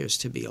that appears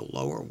to be a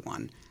lower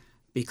one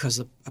because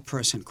a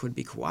person could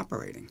be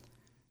cooperating.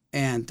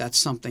 And that's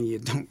something you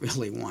don't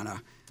really want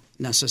to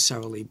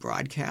necessarily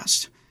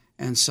broadcast.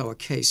 And so a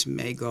case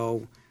may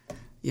go,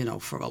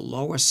 for a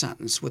lower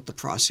sentence with the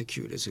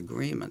prosecutor's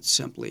agreement,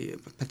 simply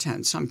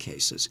in some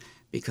cases,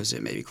 because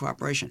there may be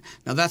cooperation.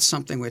 Now that's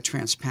something where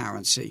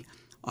transparency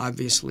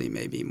obviously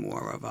may be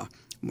more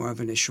of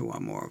an issue or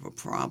more of a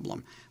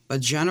problem. But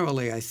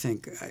generally, I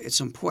think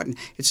it's important.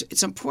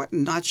 It's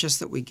important not just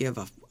that we give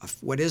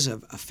what is a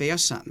fair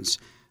sentence,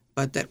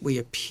 but that we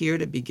appear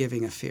to be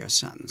giving a fair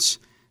sentence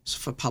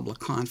for public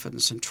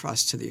confidence and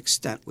trust to the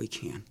extent we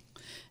can.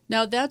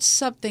 Now, that's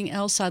something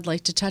else I'd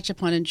like to touch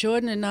upon, and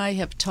Jordan and I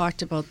have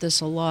talked about this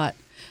a lot.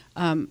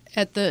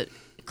 At the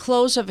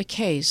close of a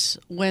case,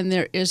 when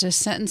there is a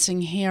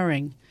sentencing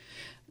hearing,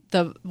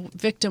 the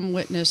victim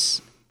witness,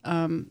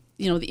 the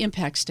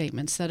impact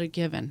statements that are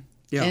given,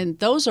 and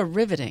those are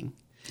riveting.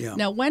 Yeah.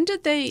 Now, when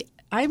did they...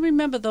 I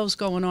remember those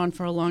going on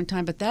for a long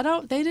time, but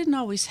they didn't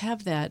always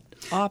have that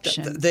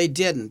option. They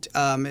didn't.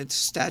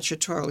 It's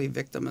statutorily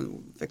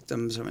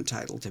victims are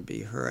entitled to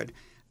be heard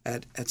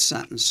at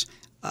sentence.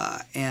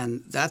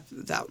 And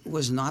that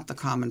was not the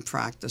common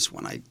practice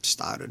when I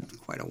started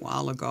quite a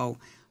while ago.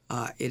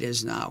 It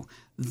is now.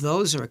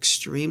 Those are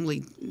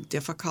extremely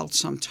difficult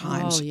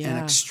sometimes and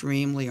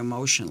extremely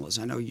emotional, as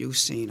I know you've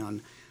seen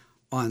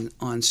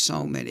on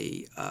so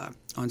many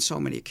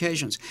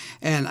occasions.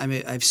 And I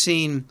mean, I've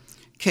seen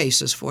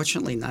cases,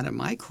 fortunately not in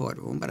my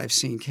courtroom, but I've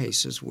seen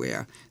cases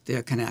where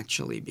there can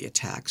actually be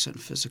attacks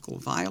and physical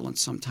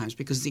violence sometimes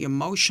because the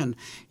emotion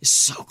is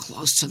so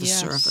close to the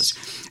surface.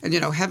 And,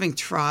 having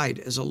tried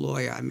as a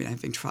lawyer,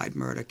 having tried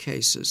murder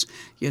cases,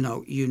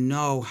 you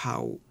know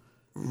how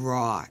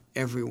raw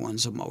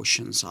everyone's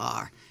emotions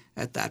are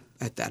at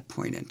that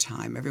point in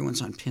time.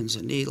 Everyone's on pins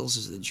and needles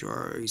as the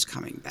jury's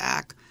coming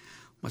back.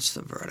 What's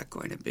the verdict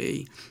going to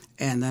be?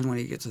 And then when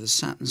you get to the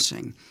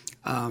sentencing,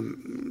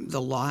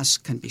 the loss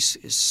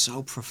is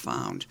so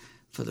profound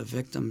for the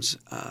victims.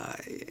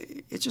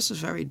 It just is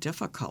very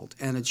difficult.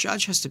 And a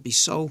judge has to be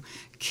so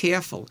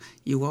careful.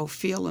 You will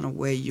feel in a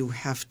way you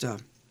have to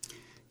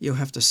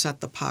set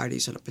the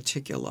parties at a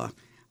particular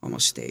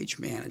almost stage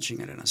managing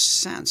it in a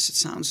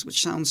sense.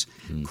 Which sounds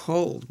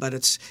cold,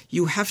 but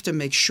you have to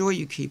make sure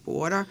you keep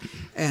order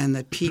and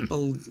that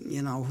people,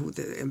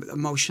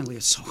 emotionally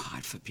it's so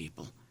hard for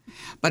people.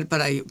 But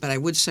I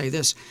would say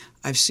this: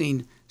 I've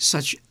seen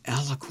such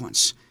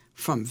eloquence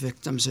from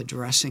victims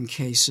addressing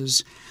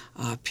cases,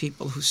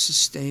 people who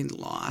sustained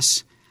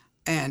loss,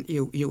 and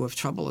you have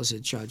trouble as a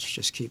judge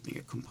just keeping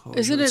it composed.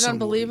 Isn't it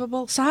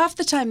unbelievable? So half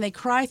the time they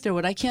cry through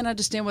it. I can't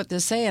understand what they're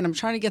saying. I'm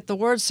trying to get the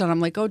words down.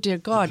 I'm like, oh dear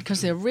God,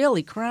 because they're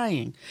really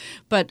crying.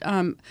 But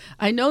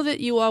I know that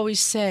you always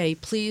say,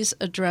 please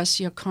address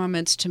your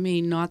comments to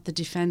me, not the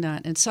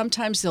defendant. And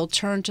sometimes they'll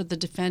turn to the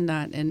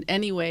defendant, and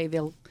anyway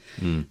they'll.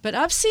 But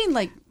I've seen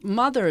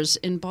mothers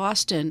in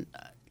Boston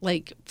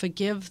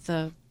forgive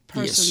the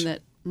person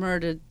that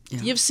murdered.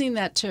 Yeah. You've seen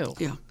that too.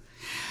 Yeah.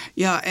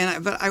 Yeah,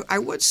 but I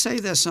would say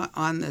this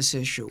on this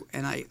issue,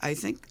 and I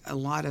think a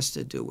lot has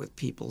to do with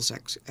people's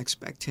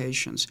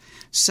expectations.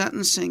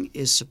 Sentencing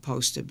is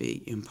supposed to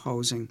be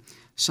imposing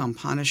some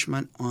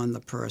punishment on the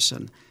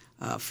person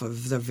for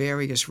the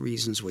various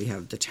reasons. We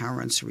have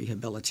deterrence,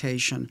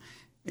 rehabilitation,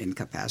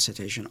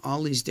 incapacitation,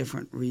 all these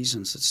different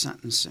reasons that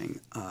sentencing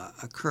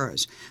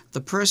occurs.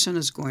 The person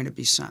is going to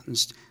be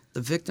sentenced.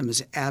 The victim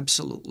is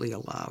absolutely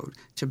allowed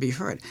to be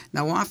heard.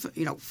 Now, often,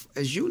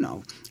 as you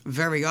know,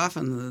 very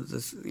often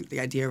the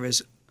idea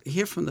is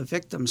hear from the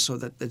victim so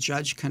that the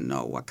judge can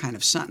know what kind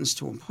of sentence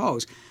to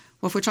impose.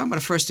 Well, if we're talking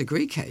about a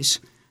first-degree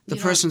case, the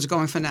person's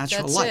going for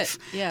natural life.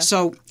 Yeah.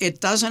 So it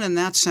doesn't, in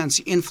that sense,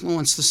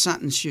 influence the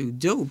sentence you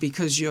do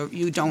because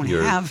you don't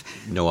have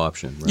no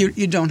option. Right?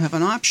 You don't have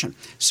an option.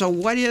 So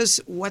what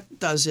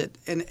does it?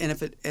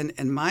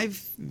 And my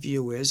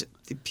view is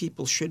the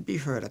people should be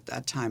heard at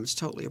that time. It's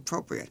totally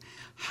appropriate.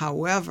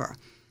 However,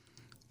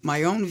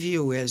 my own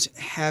view is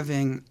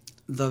having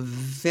the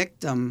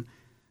victim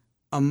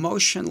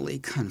emotionally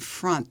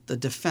confront the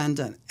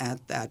defendant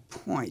at that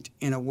point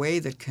in a way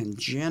that can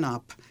gin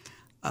up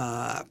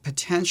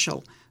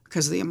potential,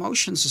 because the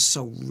emotions are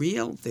so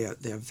real, they're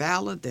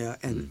valid,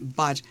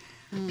 but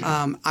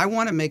I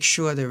want to make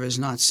sure there is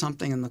not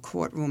something in the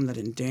courtroom that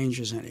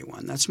endangers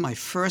anyone. That's my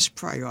first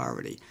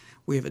priority.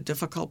 We have a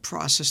difficult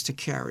process to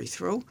carry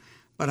through,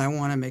 but I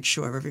want to make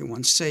sure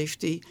everyone's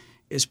safety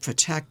is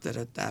protected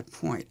at that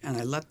point. And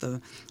I let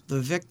the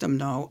victim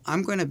know,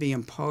 I'm going to be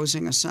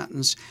imposing a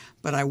sentence,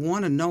 but I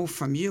want to know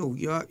from you,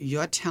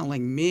 you're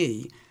telling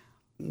me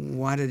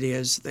what it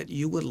is that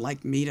you would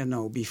like me to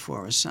know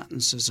before a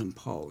sentence is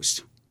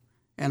imposed.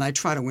 And I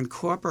try to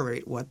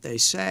incorporate what they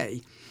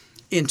say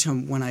into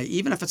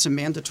even if it's a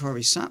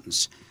mandatory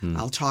sentence,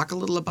 I'll talk a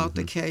little about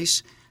the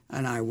case,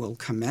 and I will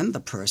commend the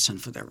person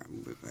for their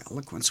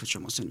eloquence, which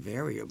almost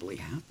invariably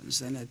happens.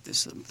 Then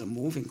the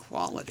moving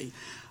quality,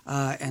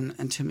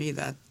 and to me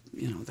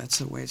that's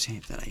the way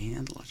that I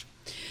handle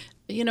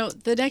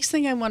it. The next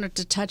thing I wanted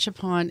to touch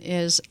upon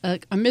is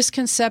a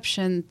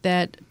misconception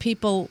that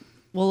people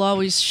will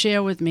always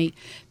share with me.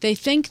 They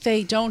think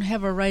they don't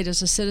have a right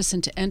as a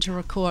citizen to enter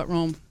a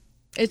courtroom.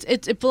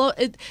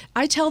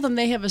 I tell them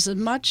they have as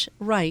much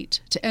right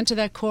to enter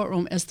that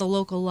courtroom as the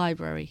local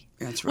library.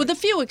 That's right. With a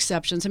few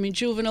exceptions. I mean,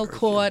 juvenile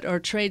court or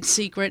trade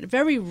secret,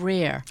 very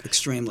rare.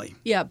 Extremely.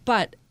 Yeah,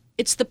 but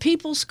it's the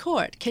people's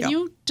court. Can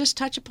you just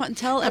touch upon and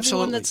tell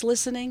everyone that's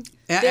listening?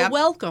 They're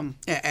welcome.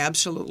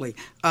 Absolutely.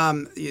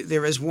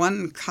 There is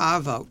one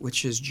carve-out,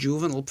 which is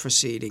juvenile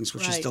proceedings,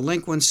 which is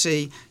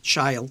delinquency,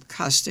 child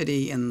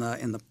custody in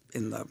the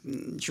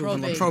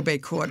juvenile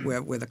probate court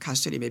where the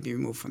custody may be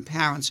removed from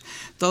parents,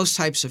 those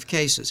types of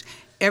cases.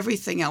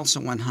 Everything else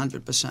are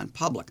 100%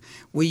 public.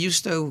 We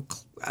used to,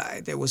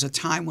 there was a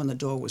time when the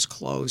door was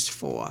closed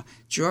for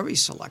jury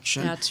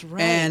selection. That's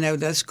right. And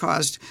this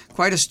caused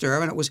quite a stir,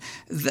 and it was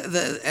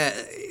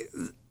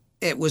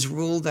it was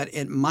ruled that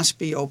it must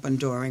be open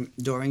during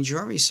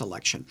jury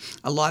selection.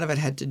 A lot of it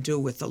had to do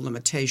with the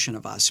limitation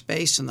of our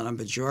space and the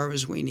number of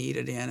jurors we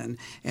needed in,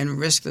 and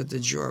risk that the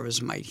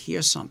jurors might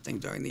hear something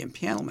during the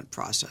impanelment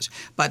process.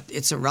 But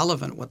it's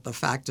irrelevant what the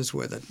factors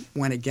were that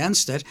went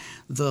against it.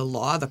 The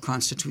law, the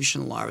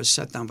constitutional law, is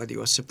set down by the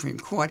U.S. Supreme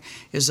Court,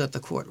 is that the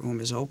courtroom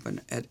is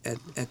open at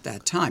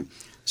that time.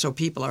 So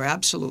people are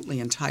absolutely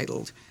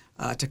entitled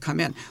to come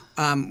in.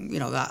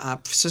 Our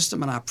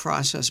system and our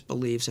process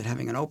believes that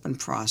having an open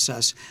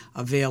process,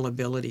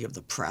 availability of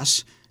the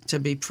press to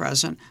be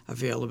present,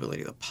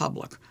 availability of the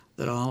public,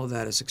 that all of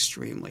that is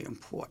extremely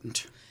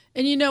important.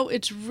 And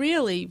it's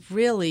really,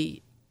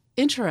 really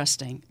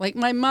interesting. Like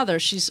my mother,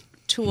 she's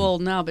too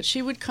old now, but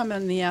she would come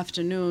in the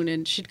afternoon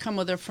and she'd come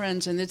with her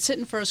friends and they'd sit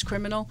in first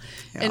criminal.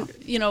 Yeah.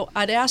 And,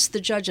 I'd ask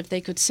the judge if they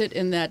could sit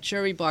in that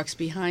jury box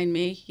behind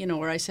me,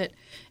 where I sit,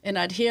 and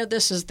I'd hear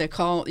this as they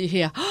call, you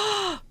hear,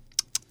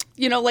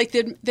 like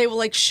they were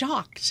like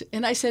shocked.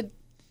 And I said,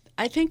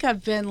 I think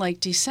I've been like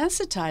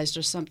desensitized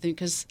or something,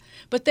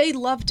 but they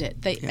loved it.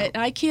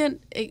 I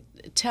can't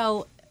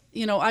tell,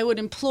 I would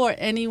implore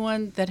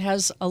anyone that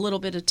has a little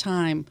bit of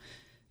time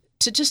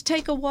to just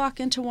take a walk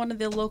into one of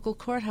their local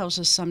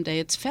courthouses someday.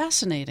 It's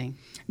fascinating.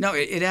 No,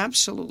 it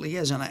absolutely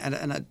is. And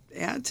I'd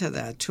add to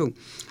that, too,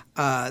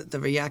 the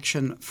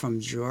reaction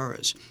from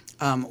jurors.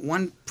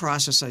 One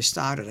process I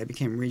started, I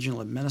became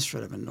regional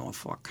administrative in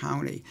Norfolk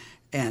County.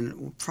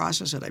 And the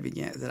process that I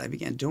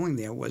began doing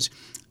there was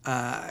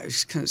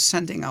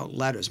sending out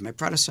letters. My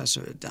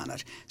predecessor had done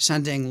it,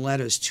 sending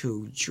letters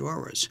to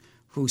jurors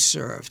who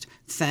served,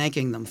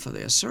 thanking them for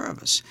their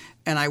service.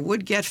 And I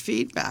would get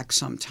feedback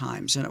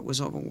sometimes, and it was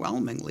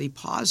overwhelmingly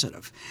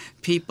positive.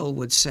 People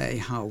would say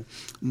how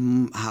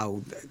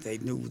they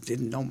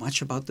didn't know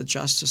much about the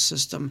justice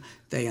system.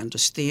 They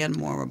understand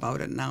more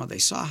about it now. They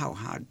saw how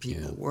hard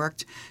people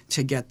worked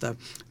to get the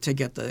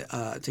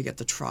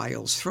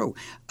trials through.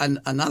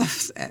 Another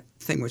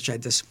thing which I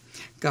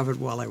discovered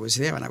while I was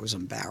there, and I was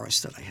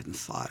embarrassed that I hadn't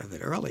thought of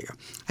it earlier,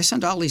 I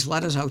sent all these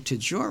letters out to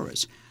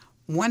jurors.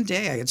 One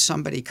day I had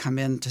somebody come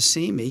in to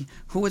see me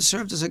who had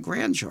served as a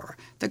grand juror.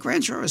 The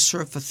grand jurors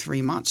served for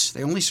 3 months.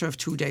 They only served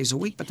 2 days a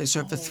week, but they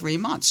served for 3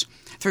 months.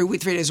 3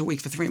 days a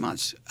week for 3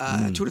 months,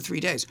 2 to 3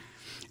 days.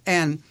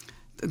 And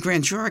the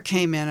grand juror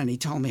came in and he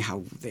told me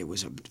how it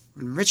was an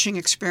enriching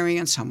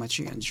experience, how much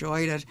he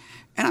enjoyed it.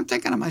 And I'm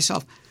thinking to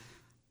myself,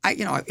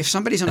 if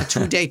somebody's on a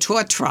 2-day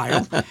tort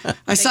trial,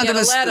 I send them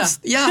a letter.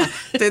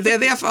 They're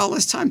there for all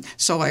this time.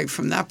 So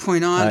from that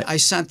point on, I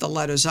sent the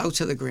letters out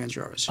to the grand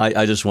jurors.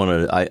 I just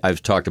want to.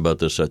 I've talked about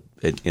this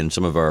in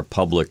some of our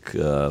public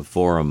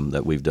forum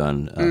that we've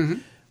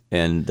done,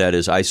 and that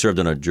is, I served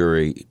on a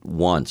jury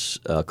once,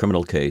 a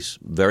criminal case,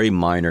 very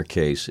minor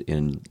case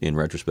in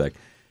retrospect,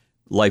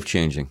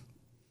 life-changing,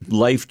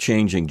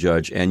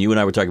 judge. And you and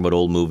I were talking about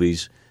old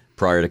movies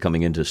prior to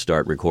coming in to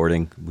start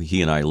recording.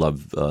 He and I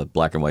love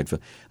black and white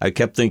film. I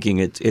kept thinking,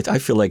 I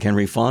feel like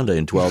Henry Fonda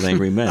in 12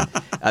 Angry Men.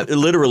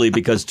 Literally,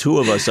 because 2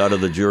 of us out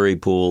of the jury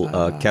pool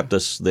kept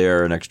us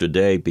there an extra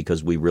day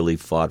because we really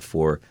fought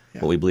for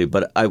what we believed.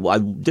 But I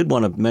did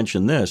want to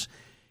mention this.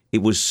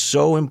 It was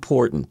so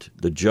important,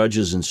 the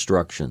judge's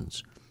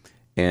instructions.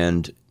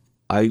 And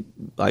I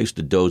used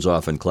to doze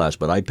off in class,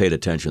 but I paid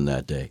attention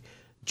that day.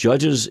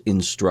 Judge's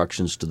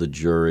instructions to the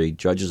jury,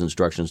 judge's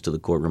instructions to the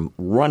courtroom,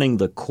 running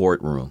the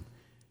courtroom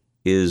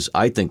is,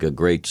 I think, a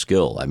great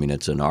skill. I mean,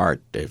 it's an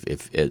art.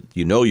 If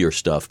you know your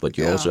stuff, but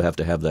you also have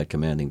to have that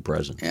commanding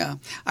presence. Yeah.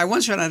 I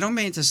once read, I don't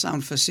mean to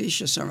sound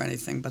facetious or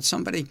anything, but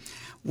somebody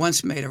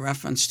once made a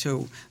reference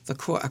to a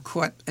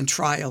court and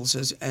trials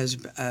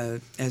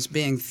as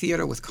being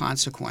theater with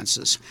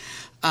consequences.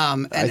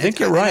 I think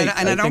you're right.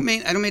 I don't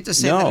mean to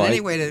say that in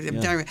any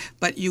way,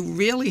 but you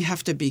really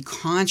have to be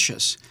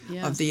conscious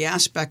of the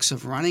aspects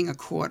of running a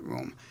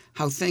courtroom,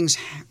 how things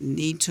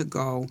need to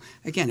go.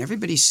 Again,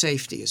 everybody's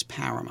safety is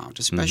paramount,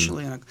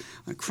 especially in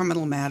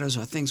criminal matters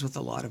or things with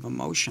a lot of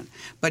emotion.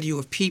 But you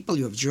have people,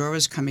 you have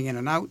jurors coming in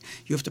and out.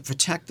 You have to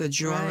protect the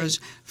jurors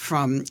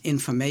from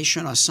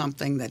information or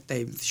something that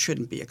they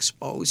shouldn't be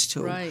exposed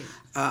to. Right.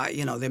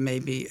 There may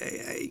be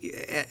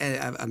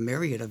a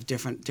myriad of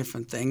different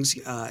things,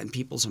 and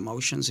people's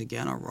emotions,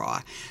 again, are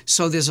raw.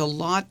 So there's a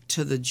lot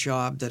to the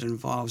job that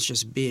involves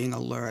just being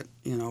alert,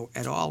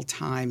 at all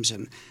times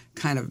and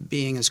kind of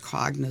being as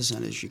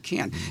cognizant as you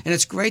can. And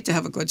it's great to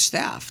have a good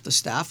staff. The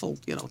staff will,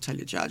 tell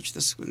you, Judge,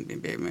 this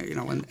would be,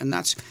 and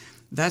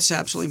that's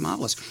absolutely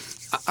marvelous.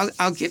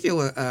 I'll give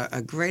you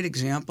a great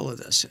example of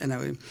this.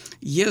 And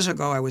years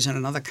ago, I was in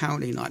another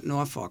county, not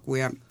Norfolk,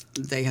 where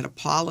they had a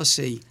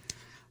policy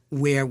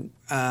where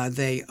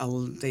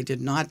they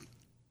did not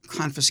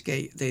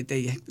confiscate.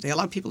 They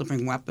allowed people to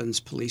bring weapons,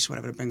 police,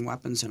 whatever, to bring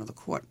weapons into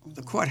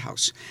the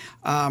courthouse.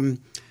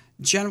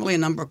 Generally, a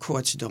number of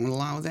courts don't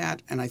allow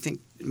that, and I think,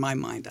 in my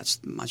mind,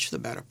 that's much the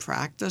better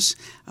practice.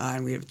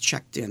 And we have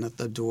checked in at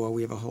the door.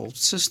 We have a whole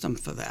system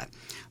for that.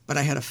 But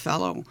I had a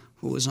fellow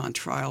who was on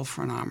trial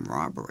for an armed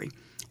robbery,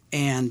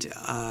 and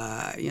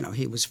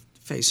he was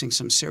facing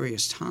some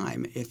serious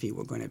time if he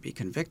were going to be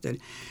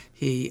convicted.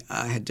 He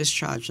had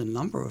discharged a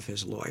number of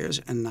his lawyers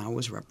and now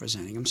was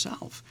representing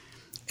himself.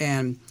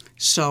 And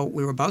so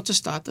we were about to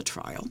start the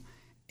trial,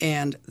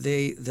 and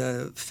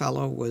the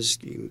fellow was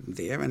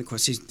there. And, of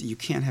course, you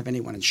can't have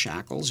anyone in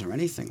shackles or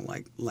anything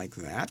like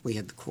that. We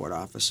had the court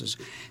officers,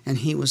 and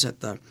he was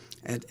at the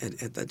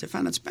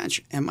defendant's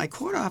bench. And my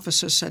court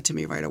officer said to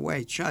me right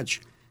away,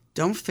 Judge,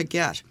 don't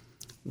forget,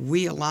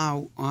 we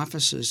allow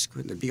officers,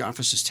 could there be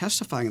officers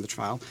testifying in the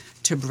trial,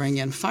 to bring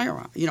in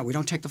firearms. We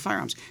don't take the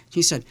firearms.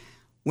 He said,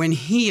 when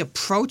he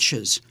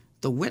approaches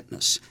the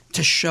witness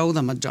to show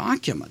them a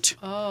document,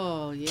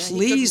 please,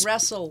 he could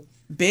wrestle.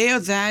 bear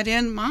that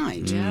in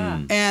mind.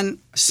 Yeah. And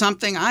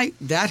something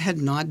that had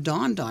not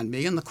dawned on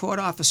me. And the court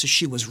officer,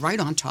 she was right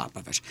on top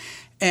of it.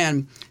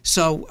 And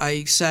so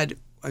I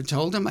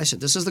told him, I said,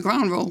 this is the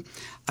ground rule.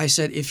 I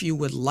said, if you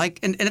would like,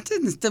 and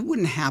that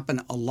wouldn't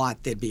happen a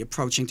lot, they'd be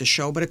approaching to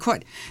show, but it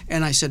could.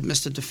 And I said,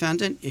 Mr.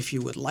 Defendant, if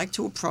you would like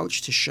to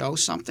approach to show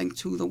something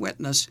to the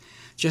witness,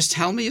 just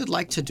tell me you'd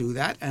like to do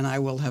that, and I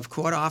will have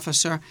court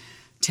officer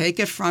take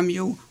it from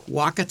you,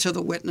 walk it to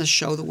the witness,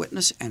 show the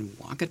witness, and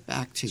walk it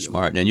back to you.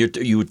 Smart. And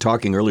you were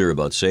talking earlier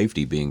about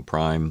safety being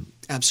prime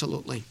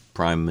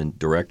and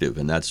directive,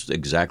 and that's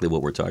exactly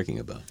what we're talking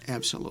about.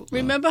 Absolutely.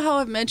 Remember how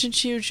I've mentioned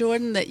to you,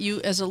 Jordan, that you,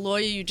 as a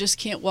lawyer, you just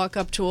can't walk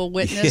up to a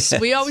witness?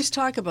 Yes. We always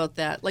talk about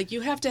that. Like,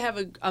 you have to have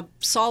a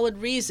solid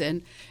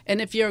reason,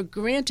 and if you're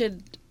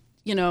granted,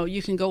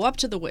 you can go up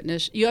to the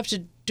witness. You have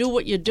to do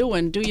what you're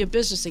doing, do your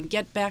business, and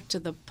get back to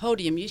the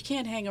podium. You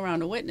can't hang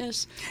around a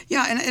witness.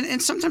 Yeah,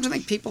 and sometimes I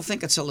think people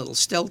think it's a little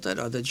stilted,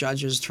 or the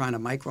judge is trying to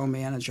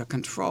micromanage or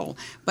control.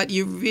 But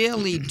you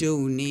really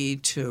do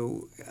need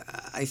to,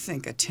 I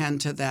think,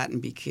 attend to that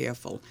and be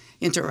careful.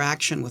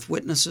 Interaction with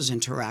witnesses,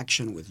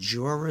 interaction with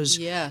jurors.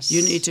 Yes.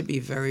 You need to be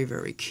very,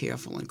 very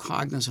careful and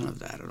cognizant of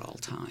that at all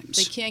times.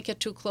 They can't get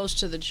too close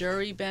to the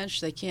jury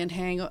bench. They can't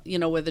hang,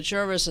 where the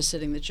jurors are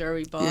sitting, the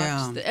jury box.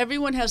 Yeah.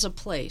 Everyone has a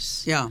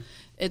place. Yeah.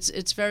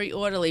 It's very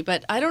orderly.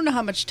 But I don't know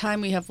how much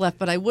time we have left,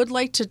 but I would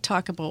like to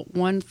talk about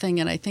one thing,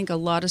 and I think a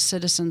lot of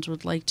citizens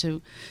would like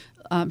to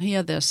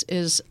hear this,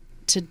 is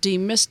to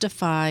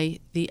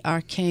demystify the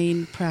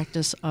arcane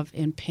practice of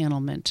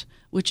impanelment,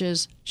 which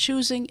is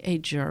choosing a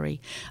jury.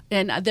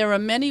 And there are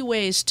many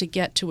ways to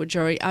get to a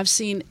jury. I've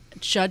seen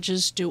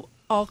judges do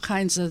all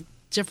kinds of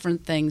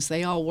different things.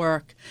 They all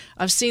work.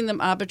 I've seen them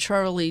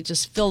arbitrarily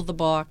just fill the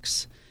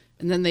box,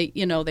 and then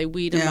they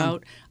weed them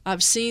out.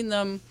 I've seen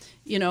them,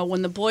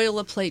 when the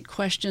boilerplate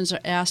questions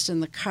are asked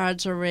and the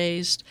cards are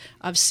raised.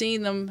 I've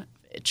seen them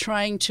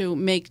trying to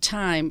make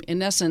time.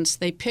 In essence,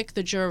 they pick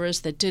the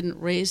jurors that didn't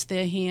raise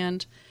their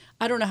hand.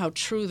 I don't know how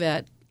true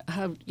that,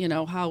 how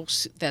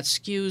that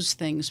skews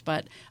things,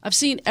 but I've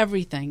seen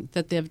everything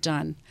that they've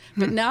done.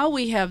 But now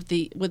we have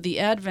with the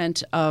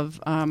advent of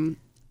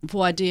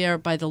voir dire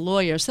by the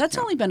lawyers. That's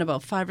only been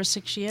about 5 or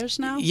 6 years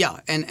now. Yeah,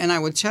 and I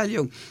would tell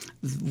you,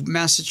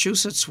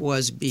 Massachusetts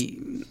was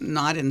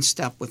not in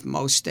step with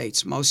most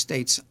states. Most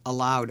states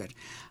allowed it,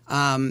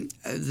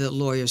 the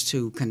lawyers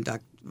to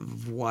conduct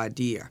voir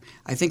dire.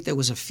 I think there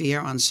was a fear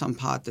on some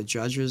part. The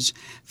judges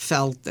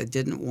felt they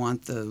didn't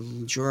want the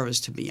jurors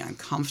to be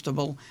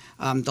uncomfortable.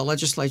 The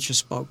legislature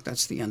spoke.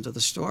 That's the end of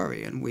the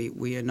story, and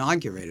we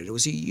inaugurated. It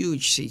was a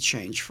huge sea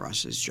change for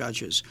us as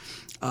judges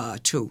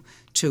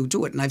to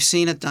do it. And I've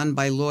seen it done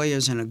by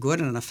lawyers in a good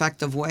and an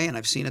effective way, and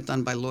I've seen it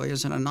done by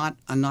lawyers in a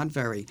not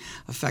very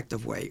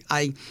effective way.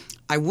 I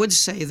would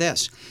say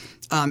this.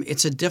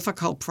 It's a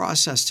difficult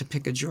process to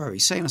pick a jury,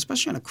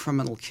 especially in a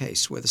criminal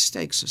case where the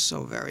stakes are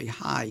so very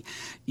high.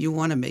 You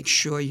want to make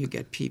sure you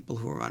get people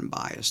who are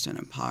unbiased and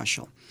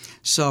impartial.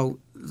 So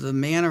the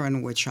manner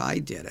in which I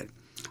did it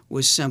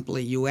was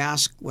simply you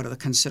ask what are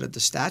considered the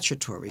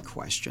statutory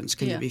questions.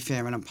 Can you be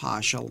fair and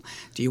impartial?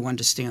 Do you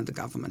understand the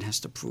government has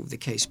to prove the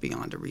case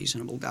beyond a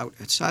reasonable doubt,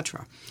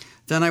 etc.?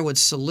 Then I would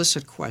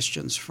solicit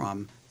questions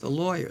from the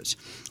lawyers.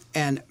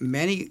 And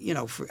many,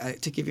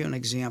 to give you an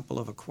example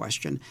of a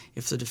question,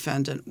 if the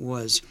defendant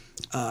was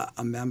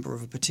a member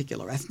of a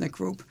particular ethnic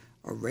group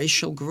or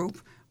racial group,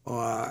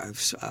 or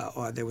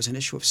there was an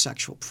issue of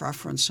sexual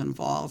preference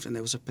involved, and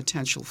there was a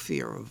potential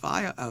fear of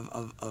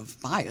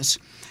bias,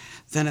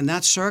 then in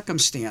that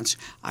circumstance,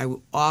 I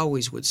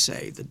always would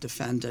say the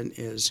defendant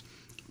is,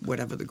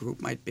 whatever the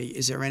group might be,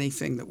 is there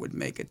anything that would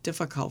make it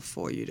difficult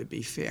for you to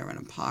be fair and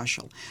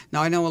impartial?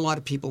 Now, I know a lot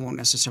of people won't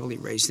necessarily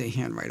raise their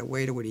hand right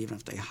away to it, even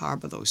if they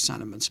harbor those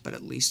sentiments, but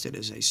at least it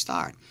is a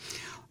start.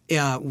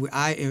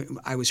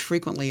 I was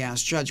frequently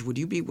asked, Judge, would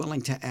you be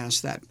willing to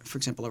ask that, for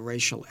example, a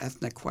racial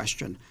ethnic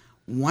question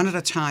one at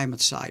a time at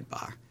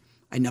sidebar?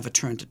 I never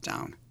turned it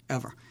down,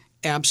 ever.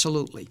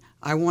 Absolutely.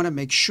 I want to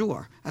make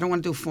sure. I don't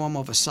want to do form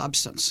over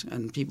substance,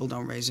 and people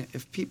don't raise it.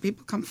 If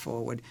people come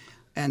forward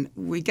and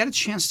we get a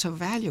chance to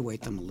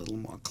evaluate them a little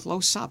more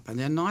close up, and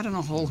they're not in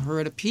a whole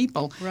herd of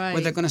people where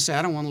they're going to say,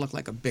 I don't want to look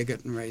like a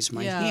bigot and raise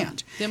my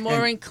hand. They're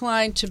more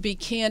inclined to be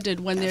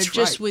candid when they're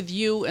just with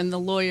you and the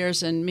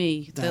lawyers and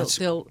me.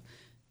 They'll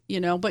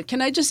but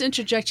can I just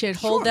interject here and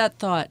hold that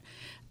thought?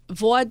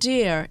 Voir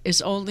dire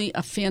is only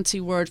a fancy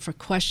word for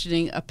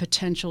questioning a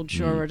potential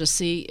juror to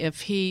see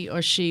if he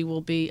or she will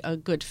be a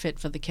good fit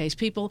for the case.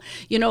 People,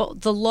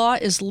 the law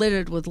is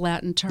littered with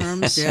Latin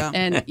terms,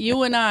 and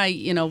you and I,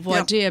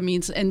 voir dire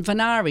means, and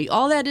venari,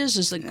 all that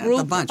is a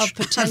group of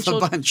potential.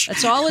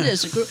 That's all it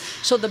is. A group.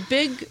 So the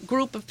big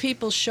group of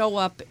people show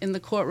up in the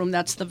courtroom.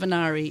 That's the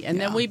venari,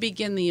 and then we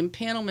begin the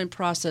impanelment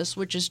process,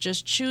 which is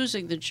just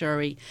choosing the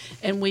jury,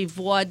 and we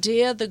voir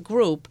dire the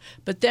group.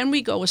 But then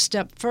we go a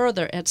step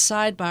further at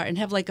sidebar car and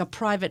have like a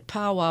private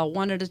powwow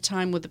one at a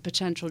time with a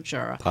potential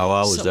juror.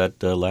 Powwow, is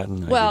that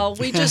Latin? Well,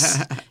 we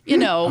just, you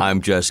know.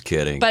 I'm just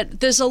kidding. But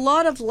there's a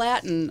lot of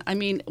Latin. I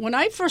mean, when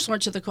I first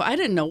went to the court, I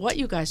didn't know what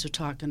you guys were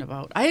talking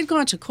about. I had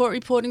gone to court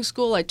reporting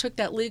school. I took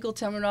that legal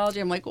terminology.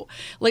 I'm like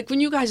when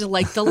you guys are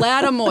like the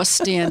Lattimore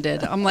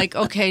standard, I'm like,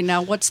 okay,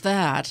 now what's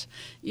that?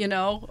 You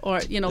know,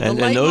 or, you know, the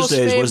light in those most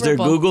days, favorable. was there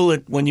Google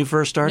when you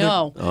first started?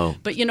 No. Oh.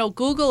 But, you know,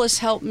 Google has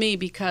helped me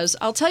because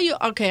I'll tell you,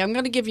 okay, I'm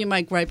going to give you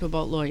my gripe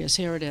about lawyers.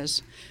 Here it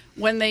is.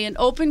 When they, in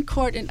open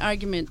court and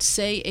argument,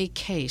 say a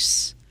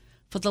case,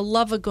 for the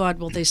love of God,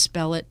 will they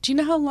spell it? Do you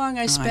know how long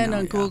I spend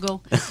on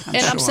Google? And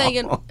I'm saying,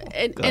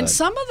 and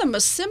some of them are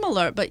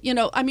similar, but, you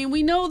know, I mean,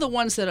 we know the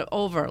ones that are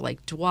over,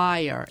 like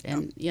Dwyer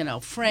and, you know,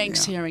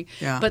 Frank's hearing.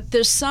 Yeah. But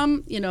there's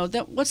some, you know,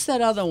 what's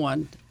that other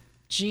one?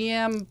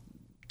 GM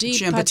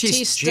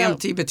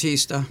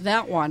Batista.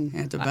 That one.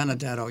 And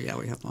Benedetto,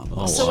 we have all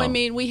those. So, I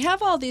mean, we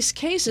have all these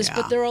cases,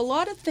 but there are a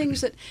lot of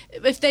things that,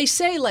 if they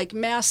say, like,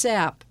 Mass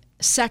App,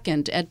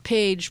 second at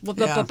page, blah,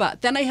 blah, blah, blah,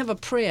 then I have a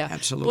prayer.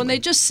 Absolutely. When they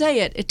just say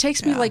it, it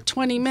takes me like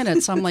 20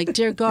 minutes. I'm like,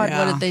 dear God,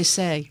 what did they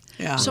say?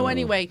 Yeah. So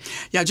anyway.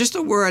 Yeah, just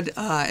a word,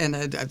 and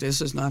this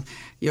is not,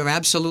 you're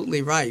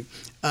absolutely right.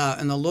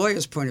 In the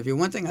lawyer's point of view,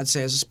 one thing I'd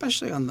say is,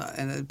 especially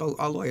and both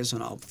our lawyers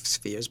in all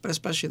spheres, but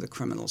especially the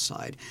criminal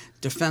side,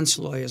 defense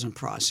lawyers and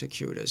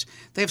prosecutors,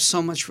 they have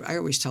so much, I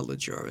always tell the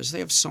jurors, they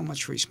have so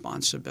much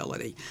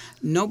responsibility.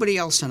 Nobody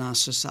else in our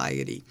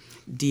society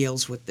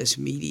deals with this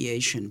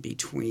mediation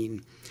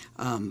between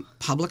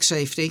public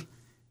safety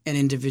and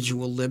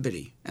individual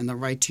liberty and the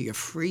right to your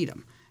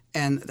freedom.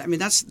 And I mean,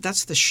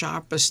 that's the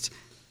sharpest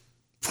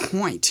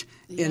point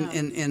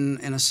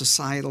in a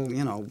societal,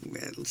 you know,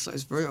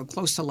 it's very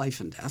close to life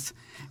and death.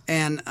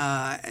 And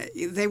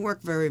they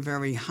work very,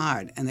 very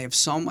hard, and they have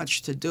so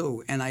much to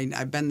do. And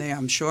I've been there.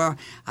 I'm sure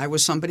I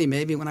was somebody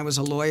maybe when I was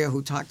a lawyer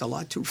who talked a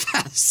lot too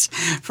fast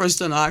for a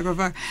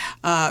stenographer.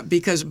 But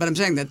I'm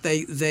saying that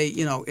they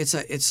you know,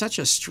 it's such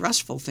a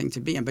stressful thing to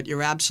be in. But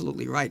you're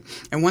absolutely right.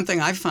 And one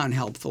thing I found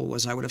helpful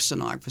was I would have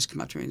stenographers come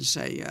up to me and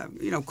say,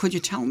 you know, could you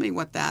tell me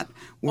what that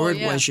word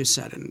was you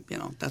said? And, you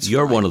know, that's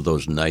You're fine. one of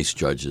those nice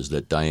judges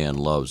that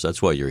Diane loves.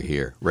 That's why you're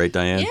here. Right,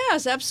 Diane?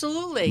 Yes,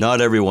 absolutely.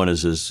 Not everyone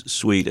is as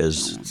sweet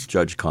as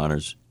Judge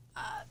Connors.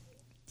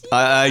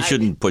 I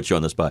shouldn't put you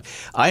on the spot.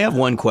 I have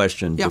one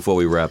question before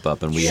we wrap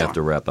up, and we have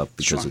to wrap up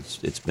because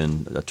it's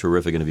been a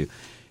terrific interview.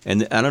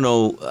 And I don't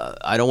know,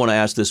 I don't want to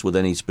ask this with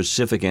any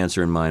specific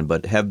answer in mind,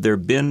 but have there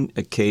been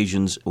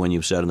occasions when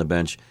you've sat on the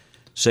bench,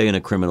 say in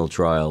a criminal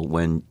trial,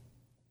 when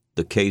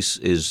the case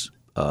is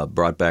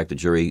brought back, the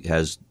jury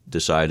has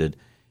decided,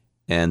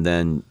 and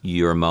then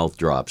your mouth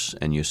drops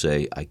and you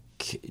say,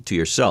 to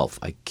yourself,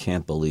 I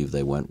can't believe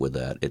they went with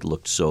that. It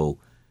looked so,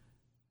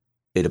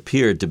 it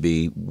appeared to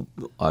be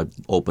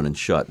open and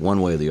shut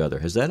one way or the other.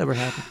 Has that ever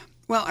happened?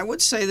 Well, I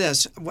would say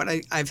this.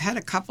 I've had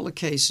a couple of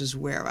cases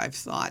where I've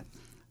thought,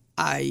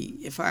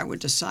 if I were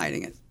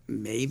deciding it,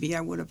 maybe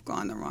I would have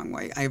gone the wrong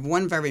way. I have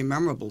one very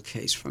memorable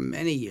case from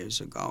many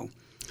years ago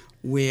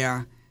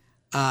where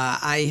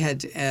I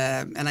had,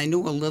 and I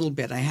knew a little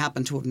bit, I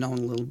happened to have known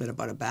a little bit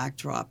about a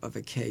backdrop of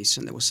a case,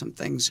 and there were some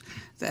things,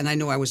 and I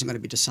knew I wasn't going to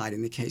be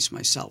deciding the case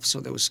myself, so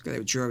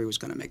the jury was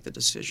going to make the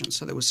decision.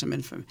 So there was there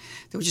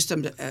was just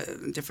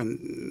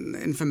different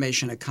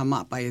information had come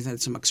up. I had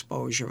some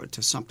exposure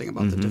to something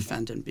about the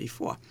defendant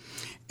before.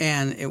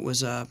 And it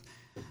was a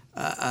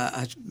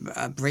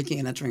breaking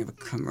and entering of a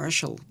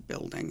commercial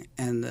building,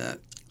 and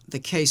the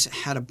case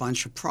had a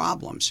bunch of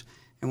problems.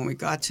 And when we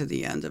got to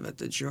the end of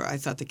it, I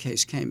thought the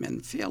case came in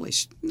fairly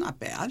not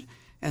bad,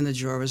 and the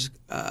jurors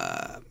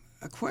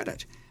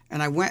acquitted.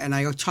 And I went and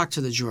I talked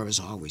to the jurors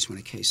always when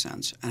a case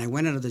ends. And I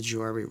went into the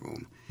jury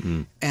room,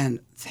 and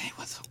they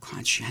were so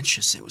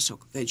conscientious.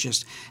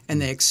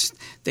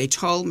 They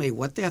told me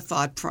what their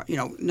thought.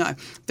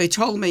 They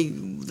told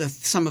me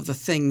some of the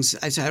things.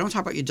 I said, I don't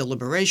talk about your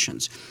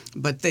deliberations,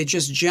 but they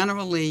just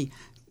generally.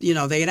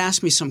 They had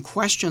asked me some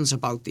questions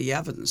about the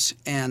evidence,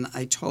 and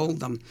I told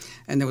them,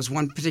 and there was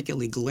one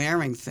particularly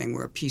glaring thing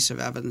where a piece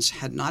of evidence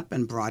had not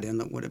been brought in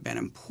that would have been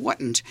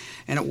important,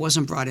 and it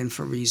wasn't brought in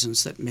for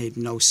reasons that made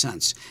no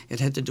sense.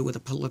 It had to do with a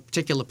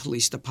particular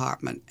police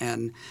department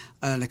and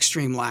an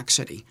extreme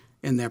laxity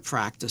in their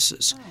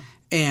practices. Oh.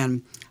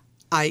 And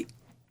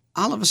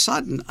all of a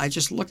sudden, I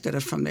just looked at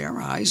it from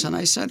their eyes, and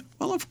I said,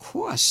 well, of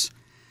course.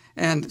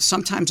 And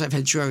sometimes I've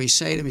had juries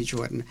say to me,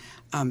 Jordan,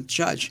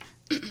 Judge,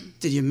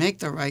 did we make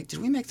the right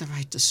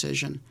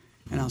decision?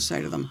 And I'll say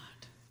to them,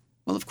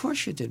 well, of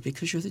course you did,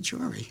 because you're the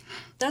jury.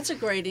 That's a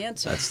great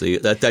answer. That's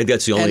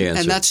the only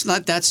answer.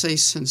 And that's a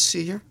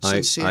sincere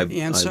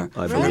answer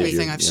from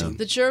everything I've seen.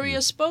 The jury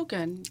has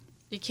spoken.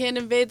 You can't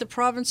invade the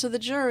province of the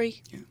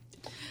jury. Yeah.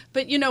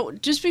 But,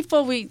 just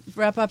before we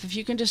wrap up, if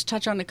you can just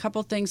touch on a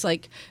couple things,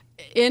 like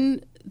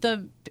in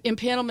the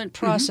impanelment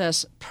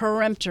process,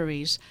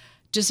 peremptories,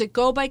 does it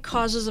go by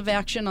causes of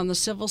action on the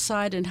civil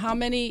side, and how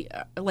many,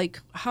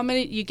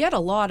 you get a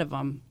lot of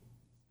them,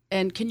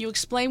 and can you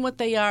explain what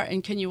they are,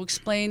 and can you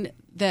explain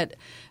that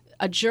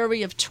a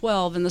jury of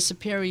 12 in the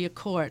Superior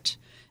Court,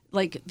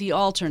 like the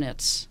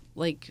alternates,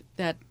 like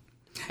that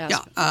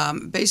Yeah,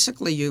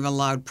 basically you've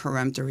allowed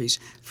peremptories.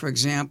 For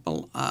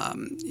example,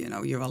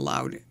 you're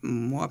allowed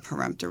more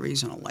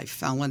peremptories on a life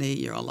felony.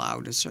 You're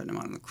allowed a certain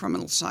amount on the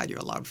criminal side. You're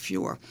allowed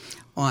fewer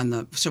on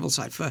the civil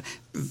side. For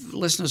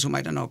listeners who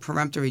might not know,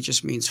 peremptory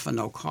just means for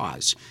no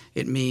cause.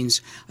 It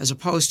means, as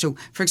opposed to,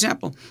 for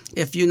example,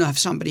 if you have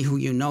somebody who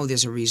you know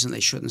there's a reason they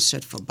shouldn't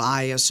sit for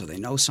bias, or they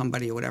know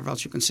somebody or whatever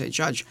else, you can say,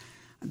 Judge,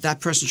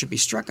 that person should be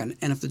stricken.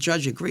 And if the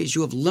judge agrees,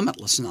 you have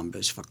limitless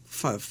numbers for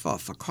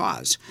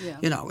cause. Yeah.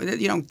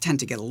 You don't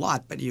tend to get a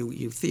lot, but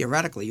you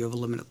theoretically you have a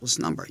limitless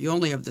number. You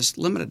only have this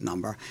limited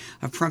number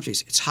of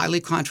peremptories. It's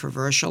highly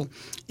controversial.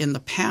 In the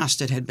past,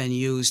 it had been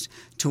used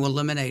to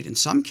eliminate, in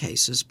some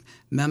cases,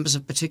 members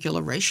of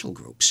particular racial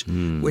groups,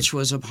 which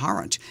was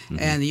abhorrent. Mm-hmm.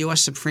 And the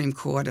U.S. Supreme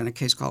Court, in a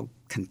case called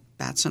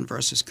Batson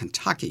versus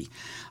Kentucky,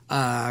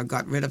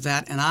 got rid of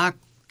that. And our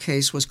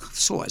case was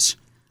Soers.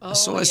 A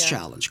Soers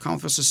challenge, Cohen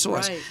versus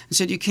Soers, and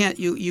said you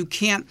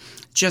can't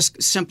just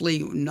simply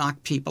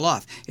knock people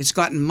off. It's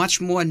gotten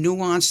much more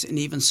nuanced and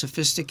even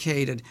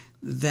sophisticated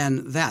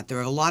than that. There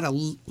are a lot of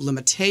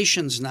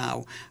limitations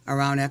now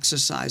around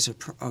exercise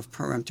of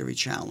peremptory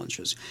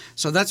challenges.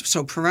 So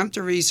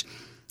peremptories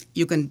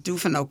you can do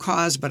for no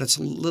cause, but it's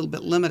a little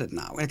bit limited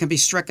now. It can be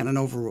stricken and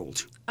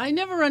overruled. I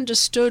never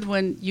understood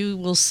when you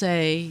will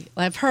say,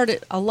 I've heard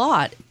it a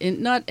lot,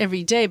 not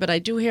every day, but I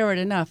do hear it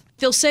enough.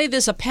 They'll say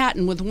there's a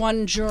pattern with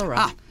one juror.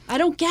 I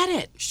don't get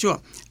it. Sure.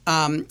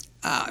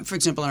 For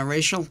example, on a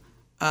racial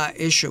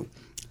issue,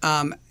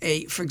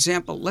 for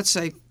example, let's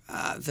say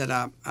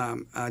that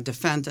a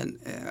defendant,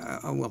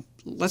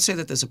 let's say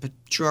that there's a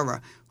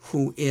juror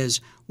who is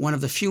one of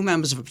the few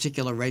members of a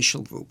particular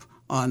racial group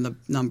on the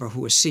number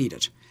who is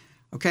seated.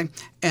 Okay,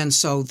 and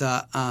so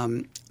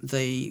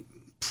the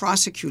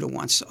prosecutor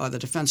wants, or the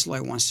defense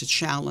lawyer wants to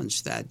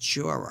challenge that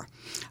juror.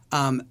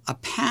 A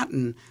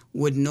pattern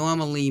would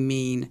normally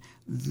mean,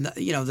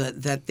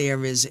 that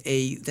there is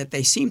that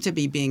they seem to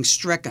be being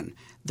stricken.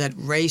 That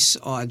race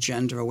or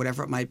gender or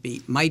whatever it might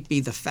be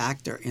the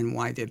factor in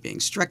why they're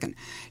being stricken.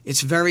 It's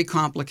very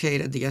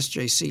complicated. The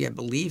SJC, I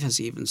believe, has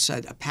even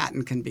said a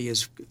pattern can be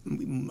as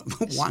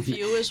one.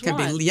 Few as one.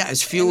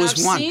 As few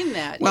as one. I've seen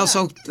that. Well,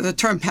 so the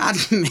term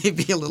pattern may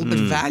be a little bit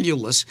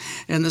valueless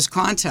in this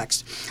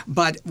context.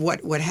 But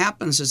what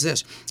happens is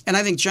this, and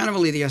I think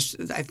generally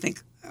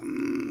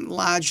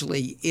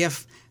largely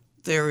if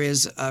there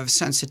is a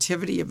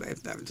sensitivity of a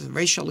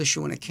racial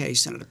issue in a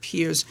case, and it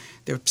appears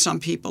there are some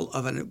people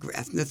of an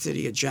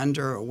ethnicity, a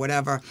gender, or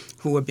whatever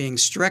who are being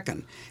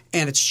stricken,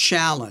 and it's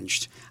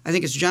challenged. I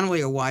think it's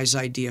generally a wise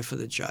idea for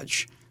the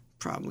judge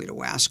probably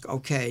to ask,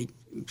 okay,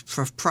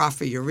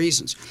 proffer your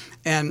reasons.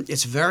 And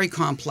it's very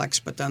complex,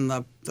 but then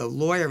the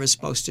lawyer is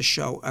supposed to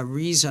show a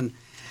reason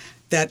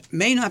that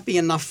may not be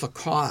enough for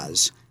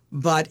cause,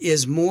 but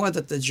is more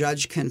that the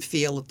judge can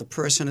feel that the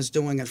person is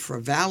doing it for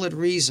a valid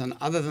reason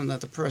other than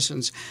that the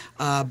person's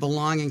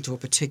belonging to a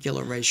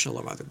particular racial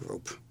or other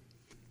group.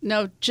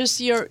 Now,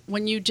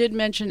 when you did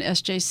mention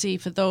SJC,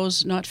 for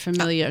those not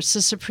familiar, it's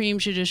the Supreme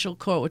Judicial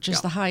Court, which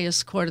is the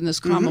highest court in this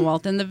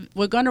Commonwealth. And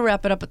we're going to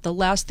wrap it up, but the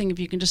last thing, if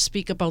you can just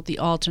speak about the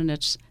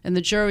alternates and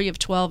the jury of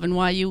 12 and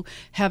why you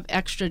have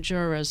extra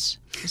jurors.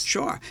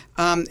 Sure.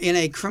 In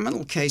a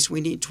criminal case, we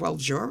need 12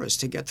 jurors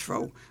to get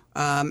through.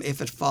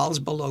 If it falls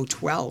below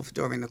 12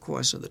 during the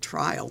course of the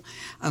trial,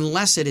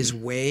 unless it is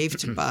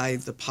waived by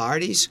the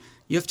parties,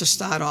 you have to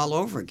start all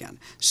over again.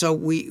 So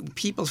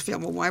people feel,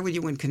 well, why would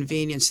you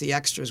inconvenience the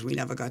extras? We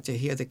never got to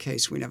hear the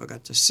case. We never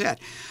got to sit.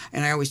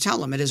 And I always tell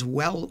them it is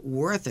well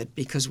worth it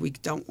because we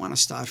don't want to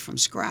start from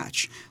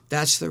scratch.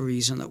 That's the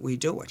reason that we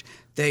do it.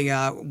 The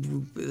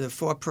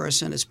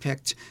foreperson is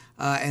picked,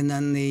 and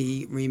then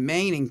the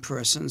remaining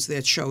persons,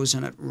 they're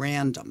chosen at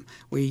random.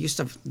 We used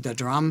to the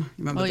drum.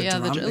 Remember the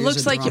drum? It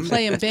looks like you're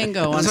playing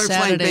bingo on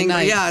Saturday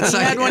night. Yeah,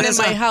 I had one in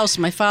my house.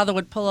 My father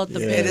would pull out the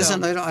bingo. It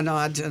isn't an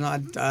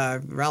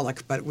odd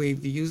relic, but we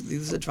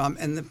use the drum,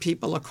 and the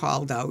people are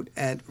called out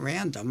at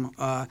random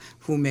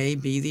who may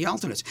be the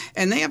alternates.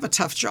 And they have a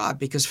tough job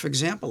because, for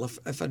example,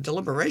 if a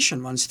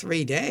deliberation runs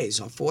 3 days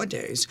or 4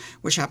 days,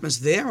 which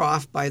happens, they're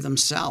off by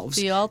themselves.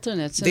 The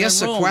alternates. They're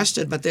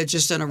sequestered, but they're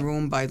just in a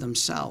room by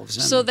themselves.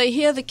 And so they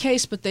hear the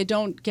case, but they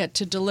don't get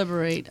to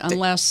deliberate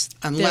unless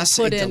they're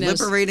put in as... a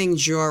deliberating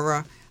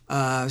juror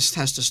has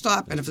to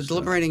stop. And if the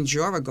deliberating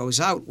juror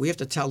goes out, we have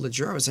to tell the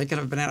jurors, they could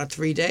have been out of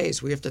 3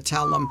 days. We have to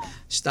tell them,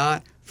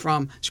 start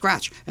from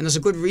scratch. And there's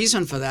a good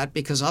reason for that,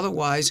 because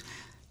otherwise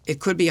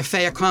it could be a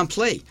fait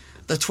accompli.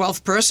 The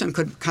 12th person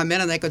could come in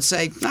and they could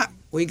say,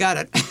 we got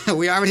it.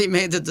 We already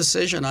made the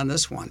decision on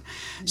this one.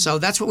 So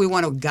that's what we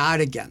want to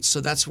guard against. So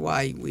that's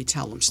why we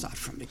tell them start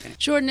from the beginning.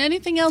 Jordan,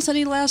 anything else?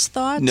 Any last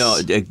thoughts?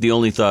 No, the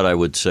only thought I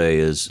would say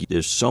is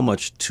there's so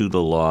much to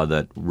the law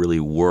that really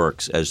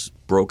works. As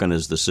broken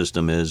as the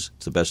system is,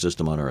 it's the best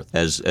system on earth.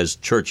 As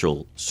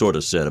Churchill sort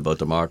of said about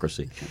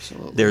democracy.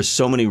 Absolutely. There's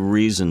so many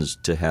reasons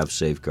to have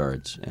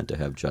safeguards and to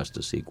have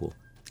justice equal.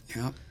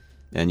 Yeah.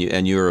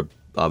 And you're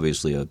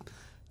obviously a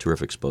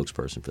terrific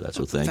spokesperson for that,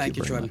 so thank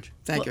you very much.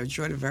 Thank you. I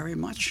enjoyed it very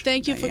much.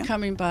 Thank you for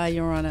coming by,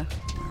 Your Honor.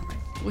 All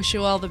right. Wish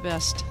you all the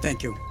best.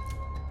 Thank you.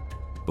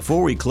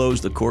 Before we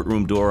close the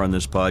courtroom door on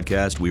this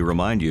podcast, we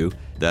remind you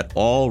that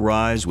All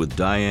Rise with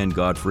Diane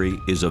Godfrey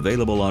is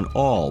available on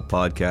all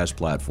podcast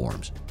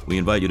platforms. We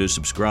invite you to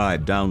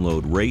subscribe,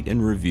 download, rate,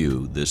 and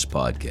review this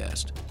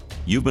podcast.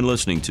 You've been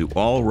listening to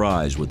All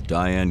Rise with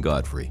Diane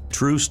Godfrey.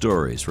 True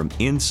stories from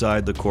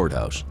inside the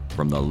courthouse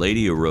from the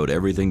lady who wrote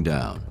everything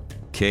down.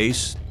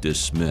 Case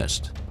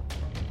dismissed.